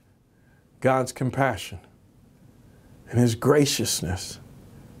what? God's compassion and his graciousness.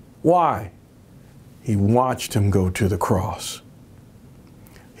 Why? He watched him go to the cross.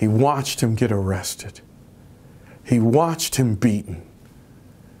 He watched him get arrested. He watched him beaten.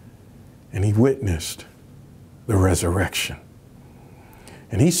 And he witnessed the resurrection.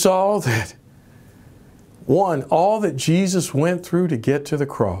 And he saw that, one, all that Jesus went through to get to the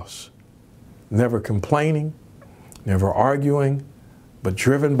cross, never complaining, never arguing, but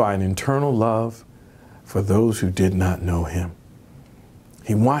driven by an internal love for those who did not know him.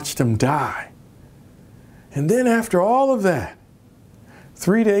 He watched him die. And then after all of that,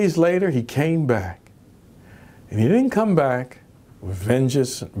 3 days later, he came back. And he didn't come back with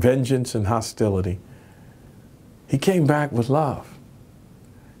vengeance and hostility. He came back with love.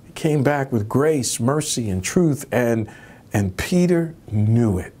 He came back with grace, mercy, and truth, and Peter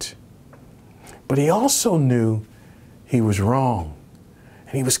knew it. But he also knew he was wrong,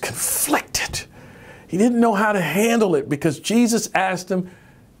 and he was conflicted. He didn't know how to handle it because Jesus asked him,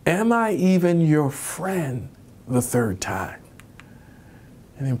 "Am I even your friend?" the third time.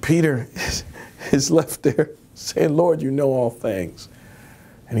 And then Peter is left there saying, "Lord, you know all things."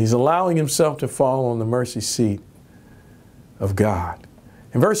 And he's allowing himself to fall on the mercy seat of God.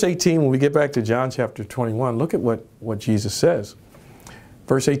 In verse 18, when we get back to John chapter 21, look at what Jesus says.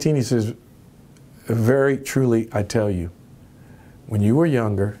 Verse 18, he says, "Very truly, I tell you, when you were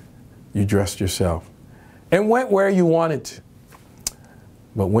younger, you dressed yourself and went where you wanted to.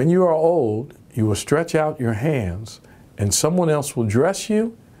 But when you are old, you will stretch out your hands, and someone else will dress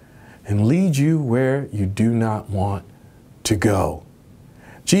you and lead you where you do not want to go."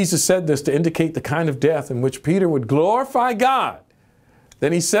 Jesus said this to indicate the kind of death in which Peter would glorify God.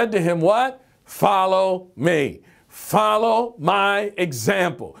 Then he said to him, what? "Follow me. Follow my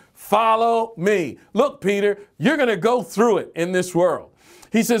example. Follow me." Look, Peter, you're going to go through it in this world.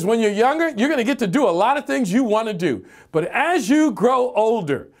 He says, when you're younger, you're going to get to do a lot of things you want to do. But as you grow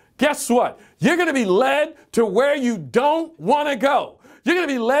older, guess what? You're going to be led to where you don't want to go. You're going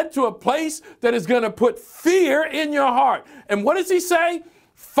to be led to a place that is going to put fear in your heart. And what does he say?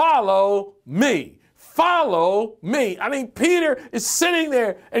 Follow me. Follow me. I mean, Peter is sitting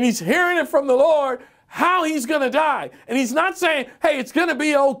there and he's hearing it from the Lord how he's going to die. And he's not saying, "Hey, it's going to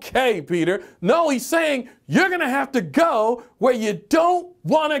be okay, Peter." No, he's saying, you're going to have to go where you don't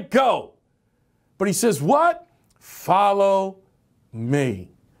want to go. But he says, what? Follow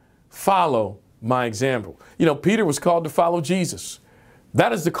me. Follow my example. You know, Peter was called to follow Jesus.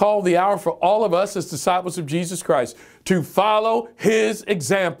 That is the call of the hour for all of us as disciples of Jesus Christ, to follow his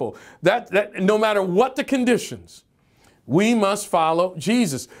example. That no matter what the conditions, we must follow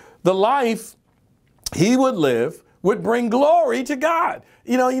Jesus. The life he would live would bring glory to God.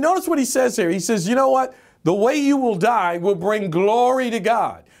 You know, you notice what he says here. He says, you know what? The way you will die will bring glory to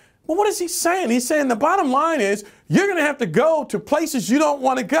God. Well, what is he saying? He's saying the bottom line is you're going to have to go to places you don't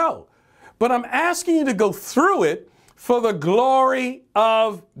want to go. But I'm asking you to go through it for the glory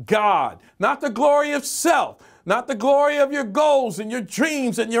of God, not the glory of self, not the glory of your goals and your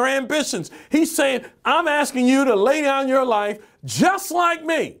dreams and your ambitions. He's saying, I'm asking you to lay down your life just like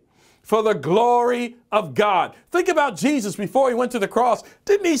me for the glory of God. Think about Jesus before he went to the cross.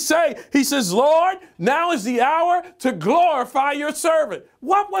 Didn't he say, he says, Lord, now is the hour to glorify your servant.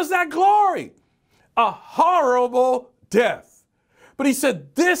 What was that glory? A horrible death. But he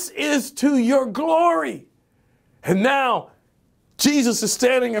said, this is to your glory. And now Jesus is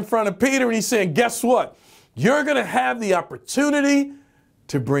standing in front of Peter and he's saying, guess what? You're going to have the opportunity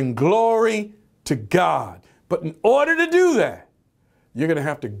to bring glory to God. But in order to do that, you're going to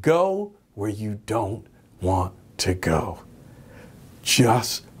have to go where you don't want to go.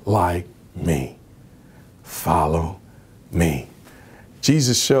 Just like me. Follow me.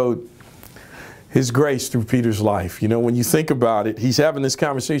 Jesus showed his grace through Peter's life. You know, when you think about it, he's having this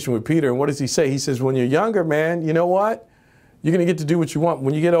conversation with Peter, and what does he say? He says, when you're younger, man, you know what? You're going to get to do what you want.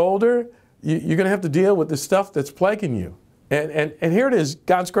 When you get older, you're going to have to deal with the stuff that's plaguing you. And here it is,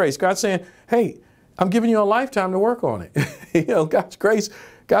 God's grace. God's saying, hey, I'm giving you a lifetime to work on it. You know, God's grace.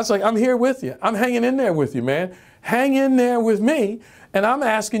 God's like, I'm here with you. I'm hanging in there with you, man. Hang in there with me. And I'm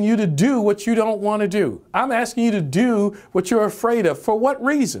asking you to do what you don't want to do. I'm asking you to do what you're afraid of. For what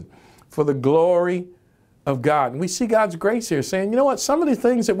reason? For the glory of God. And we see God's grace here saying, you know what? Some of the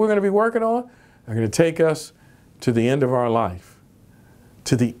things that we're going to be working on are going to take us to the end of our life.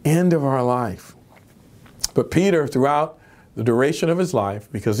 To the end of our life. But Peter, throughout the duration of his life,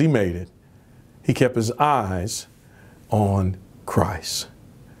 because he made it, he kept his eyes on Christ.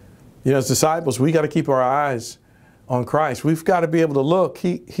 You know, as disciples, we got to keep our eyes on Christ. We've got to be able to look.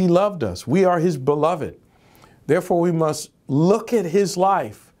 He loved us. We are his beloved. Therefore, we must look at his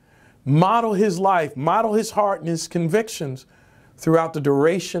life, model his heart and his convictions throughout the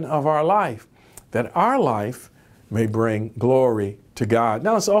duration of our life, that our life may bring glory to God.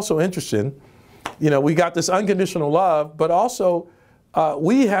 Now, it's also interesting, you know, we got this unconditional love, but also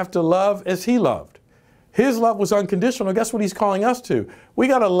we have to love as he loved. His love was unconditional. Guess what he's calling us to? We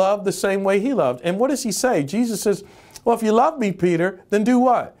got to love the same way he loved. And what does he say? Jesus says, well, if you love me, Peter, then do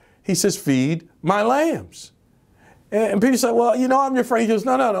what? He says, feed my lambs. And Peter said, well, you know, I'm your friend. He goes,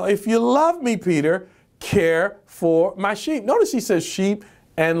 no. If you love me, Peter, care for my sheep. Notice he says sheep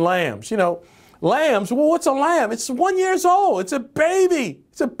and lambs. You know, lambs, well, what's a lamb? It's 1 year old. It's a baby.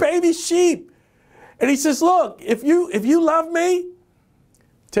 It's a baby sheep. And he says, look, if you love me,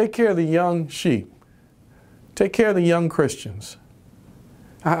 take care of the young sheep. Take care of the young Christians.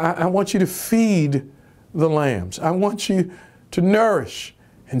 I want you to feed the lambs. I want you to nourish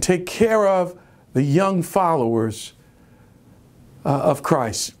and take care of the young followers of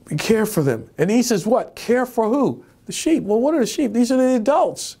Christ. Care for them. And he says what? Care for who? The sheep. Well, what are the sheep? These are the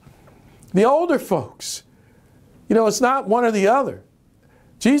adults. The older folks. You know, it's not one or the other.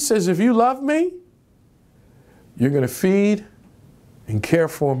 Jesus says, if you love me, you're going to feed and care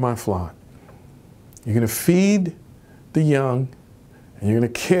for my flock. You're going to feed the young, and you're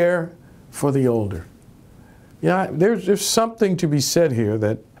going to care for the older. Yeah, there's something to be said here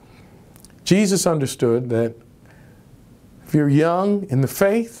that Jesus understood that if you're young in the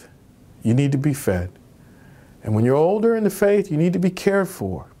faith, you need to be fed. And when you're older in the faith, you need to be cared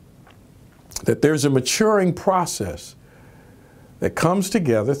for. That there's a maturing process that comes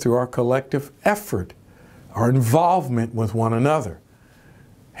together through our collective effort, our involvement with one another.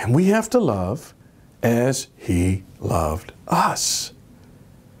 And we have to love as he loved us.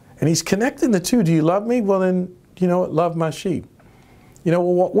 And he's connecting the two. Do you love me? Well, then, you know what? Love my sheep. You know,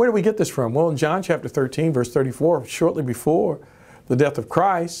 well, where do we get this from? Well, in John chapter 13, verse 34, shortly before the death of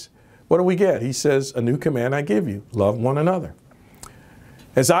Christ, what do we get? He says, a new command I give you, love one another.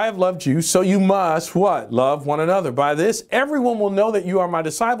 As I have loved you, so you must, what? Love one another. By this, everyone will know that you are my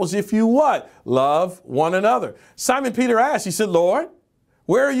disciples if you what? Love one another. Simon Peter asked, he said, Lord,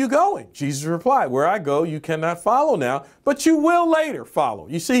 where are you going? Jesus replied, where I go, you cannot follow now, but you will later follow.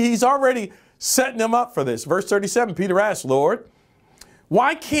 You see, he's already setting them up for this. Verse 37, Peter asked, Lord,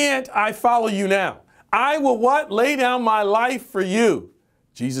 why can't I follow you now? I will what? Lay down my life for you.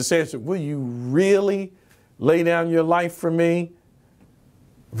 Jesus answered, will you really lay down your life for me?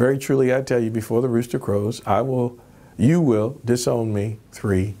 very truly I tell you, before the rooster crows, you will disown me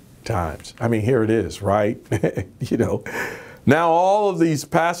 3 times. I mean, here it is, right? You know, now all of these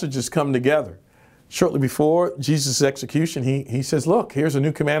passages come together. Shortly before Jesus' execution, he says, look, here's a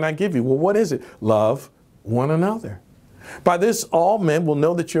new command I give you. Well, what is it? Love one another. By this, all men will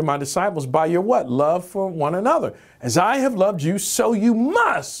know that you're my disciples, by your what? Love for one another. As I have loved you, so you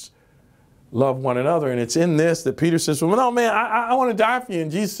must love one another. And it's in this that Peter says, well, no, man, I want to die for you.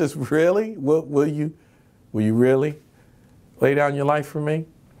 And Jesus says, really? Will you really lay down your life for me?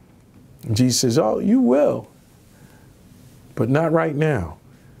 And Jesus says, oh, you will, but not right now.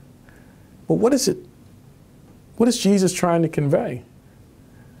 Well, what is it? What is Jesus trying to convey?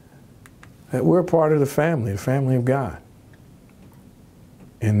 That we're a part of the family of God.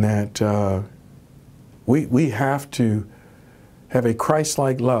 And that we have to have a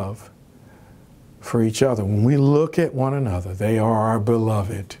Christ-like love for each other. When we look at one another, they are our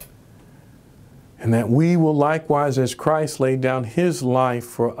beloved. And that we will likewise, as Christ laid down his life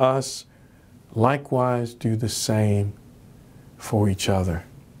for us, likewise do the same for each other.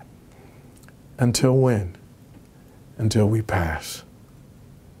 Until when? Until we pass.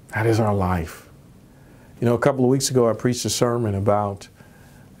 That is our life. You know, a couple of weeks ago I preached a sermon about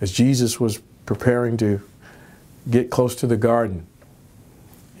as Jesus was preparing to get close to the garden,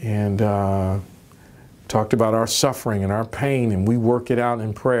 and talked about our suffering and our pain, and we work it out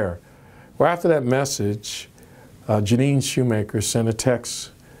in prayer. Well, after that message, Janine Shoemaker sent a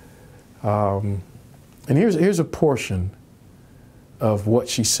text, and here's a portion of what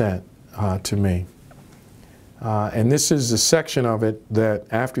she sent to me. And this is a section of it that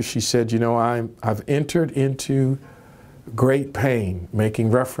after she said, you know, I've entered into great pain,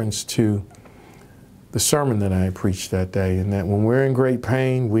 making reference to the sermon that I preached that day, and that when we're in great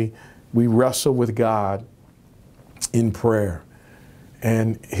pain, we wrestle with God in prayer.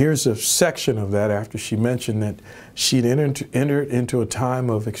 And here's a section of that after she mentioned that she'd entered into a time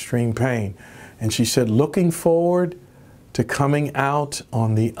of extreme pain. And she said, looking forward to coming out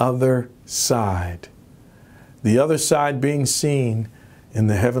on the other side. The other side being seen in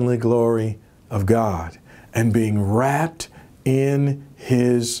the heavenly glory of God and being wrapped in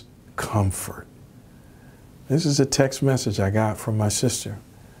his comfort. This is a text message I got from my sister.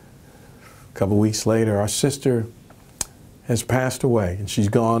 A couple weeks later, our sister has passed away and she's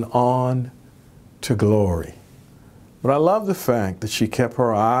gone on to glory. But I love the fact that she kept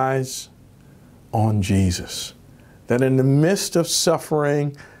her eyes on Jesus. That in the midst of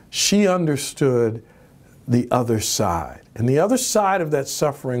suffering, she understood the other side. And the other side of that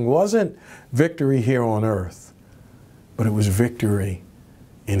suffering wasn't victory here on earth, but it was victory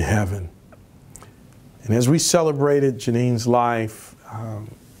in heaven. And as we celebrated Janine's life,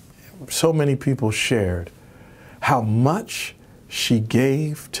 so many people shared how much she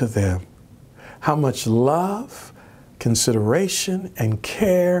gave to them, how much love, consideration, and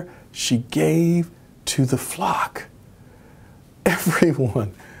care she gave to the flock.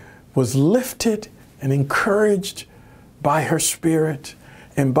 Everyone was lifted and encouraged by her spirit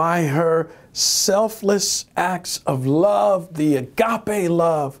and by her selfless acts of love, the agape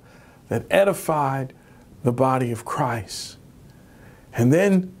love that edified the body of Christ. And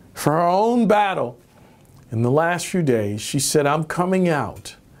then for her own battle, in the last few days, she said, I'm coming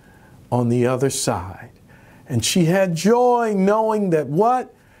out on the other side. And she had joy knowing that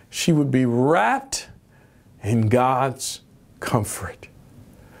what? She would be wrapped in God's comfort.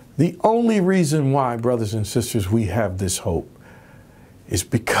 The only reason why, brothers and sisters, we have this hope is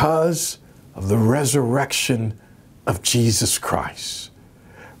because of the resurrection of Jesus Christ.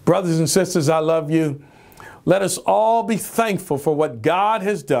 Brothers and sisters, I love you. Let us all be thankful for what God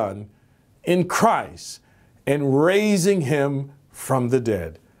has done in Christ and raising him from the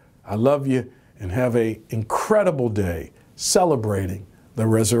dead. I love you and have an incredible day celebrating the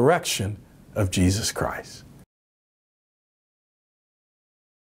resurrection of Jesus Christ.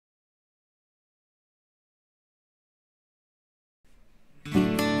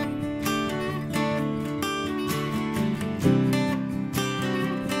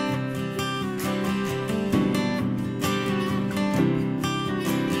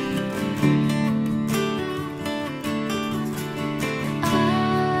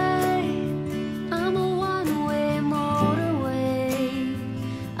 I'm a one-way motorway.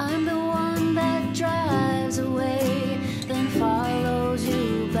 I'm the one that drives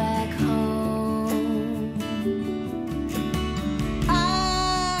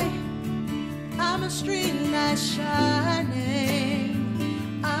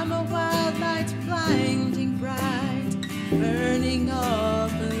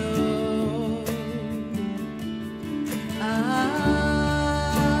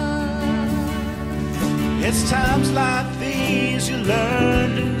It's times like these you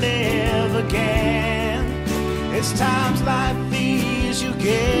learn to live again. It's times like these you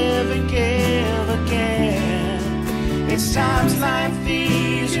give and give again. It's times like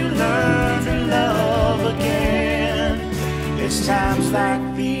these you learn to love again. It's times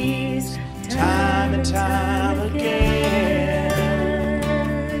like these, time and time again.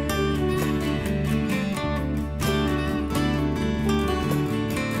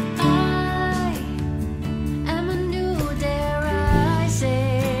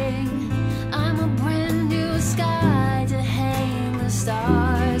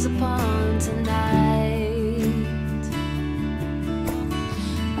 Stars upon tonight.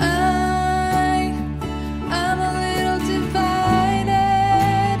 I'm a little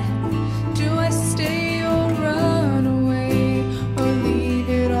divided. Do I stay or run away or leave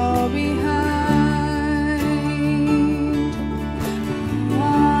it all behind?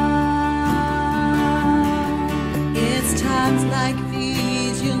 It's times like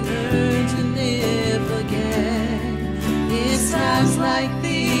these you learn to live again. It's times like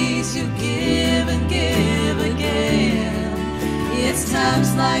these you give and give again. It's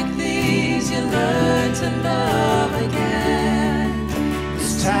times like these you learn to love again.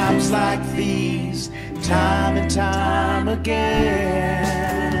 It's times like these, time and time again.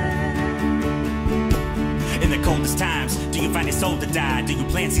 In the coldest times, do you find your soul to die? Do you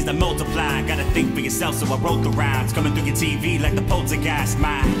plant seeds that multiply? Gotta think for yourself, so I wrote the rhymes. Coming through your TV like the poltergeist.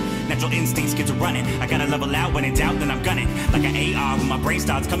 My natural instincts get to running. I gotta level out when in doubt, then I'm gunning. Like an AR when my brain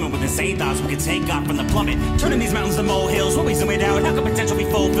starts coming with insane thoughts. We can take off from the plummet. Turning these mountains to molehills. What we zoom it out? How can potential be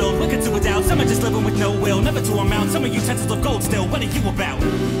fulfilled? Wicked to a doubt. Some are just living with no will. Never to amount. Some are utensils of gold still. What are you about?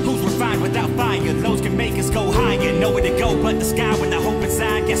 Who's refined without fire? Lows can make us go higher. Nowhere to go but the sky. When the hope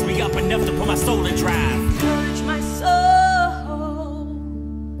inside gets me up enough to put my soul in drive. Encourage my soul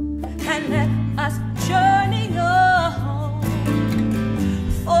and let us journey on.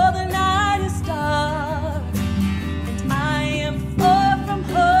 For the night is dark and I am far from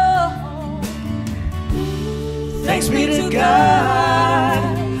home. Thanks be to God,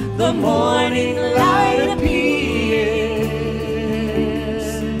 the morning light appears.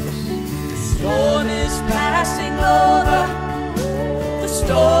 The storm is passing over.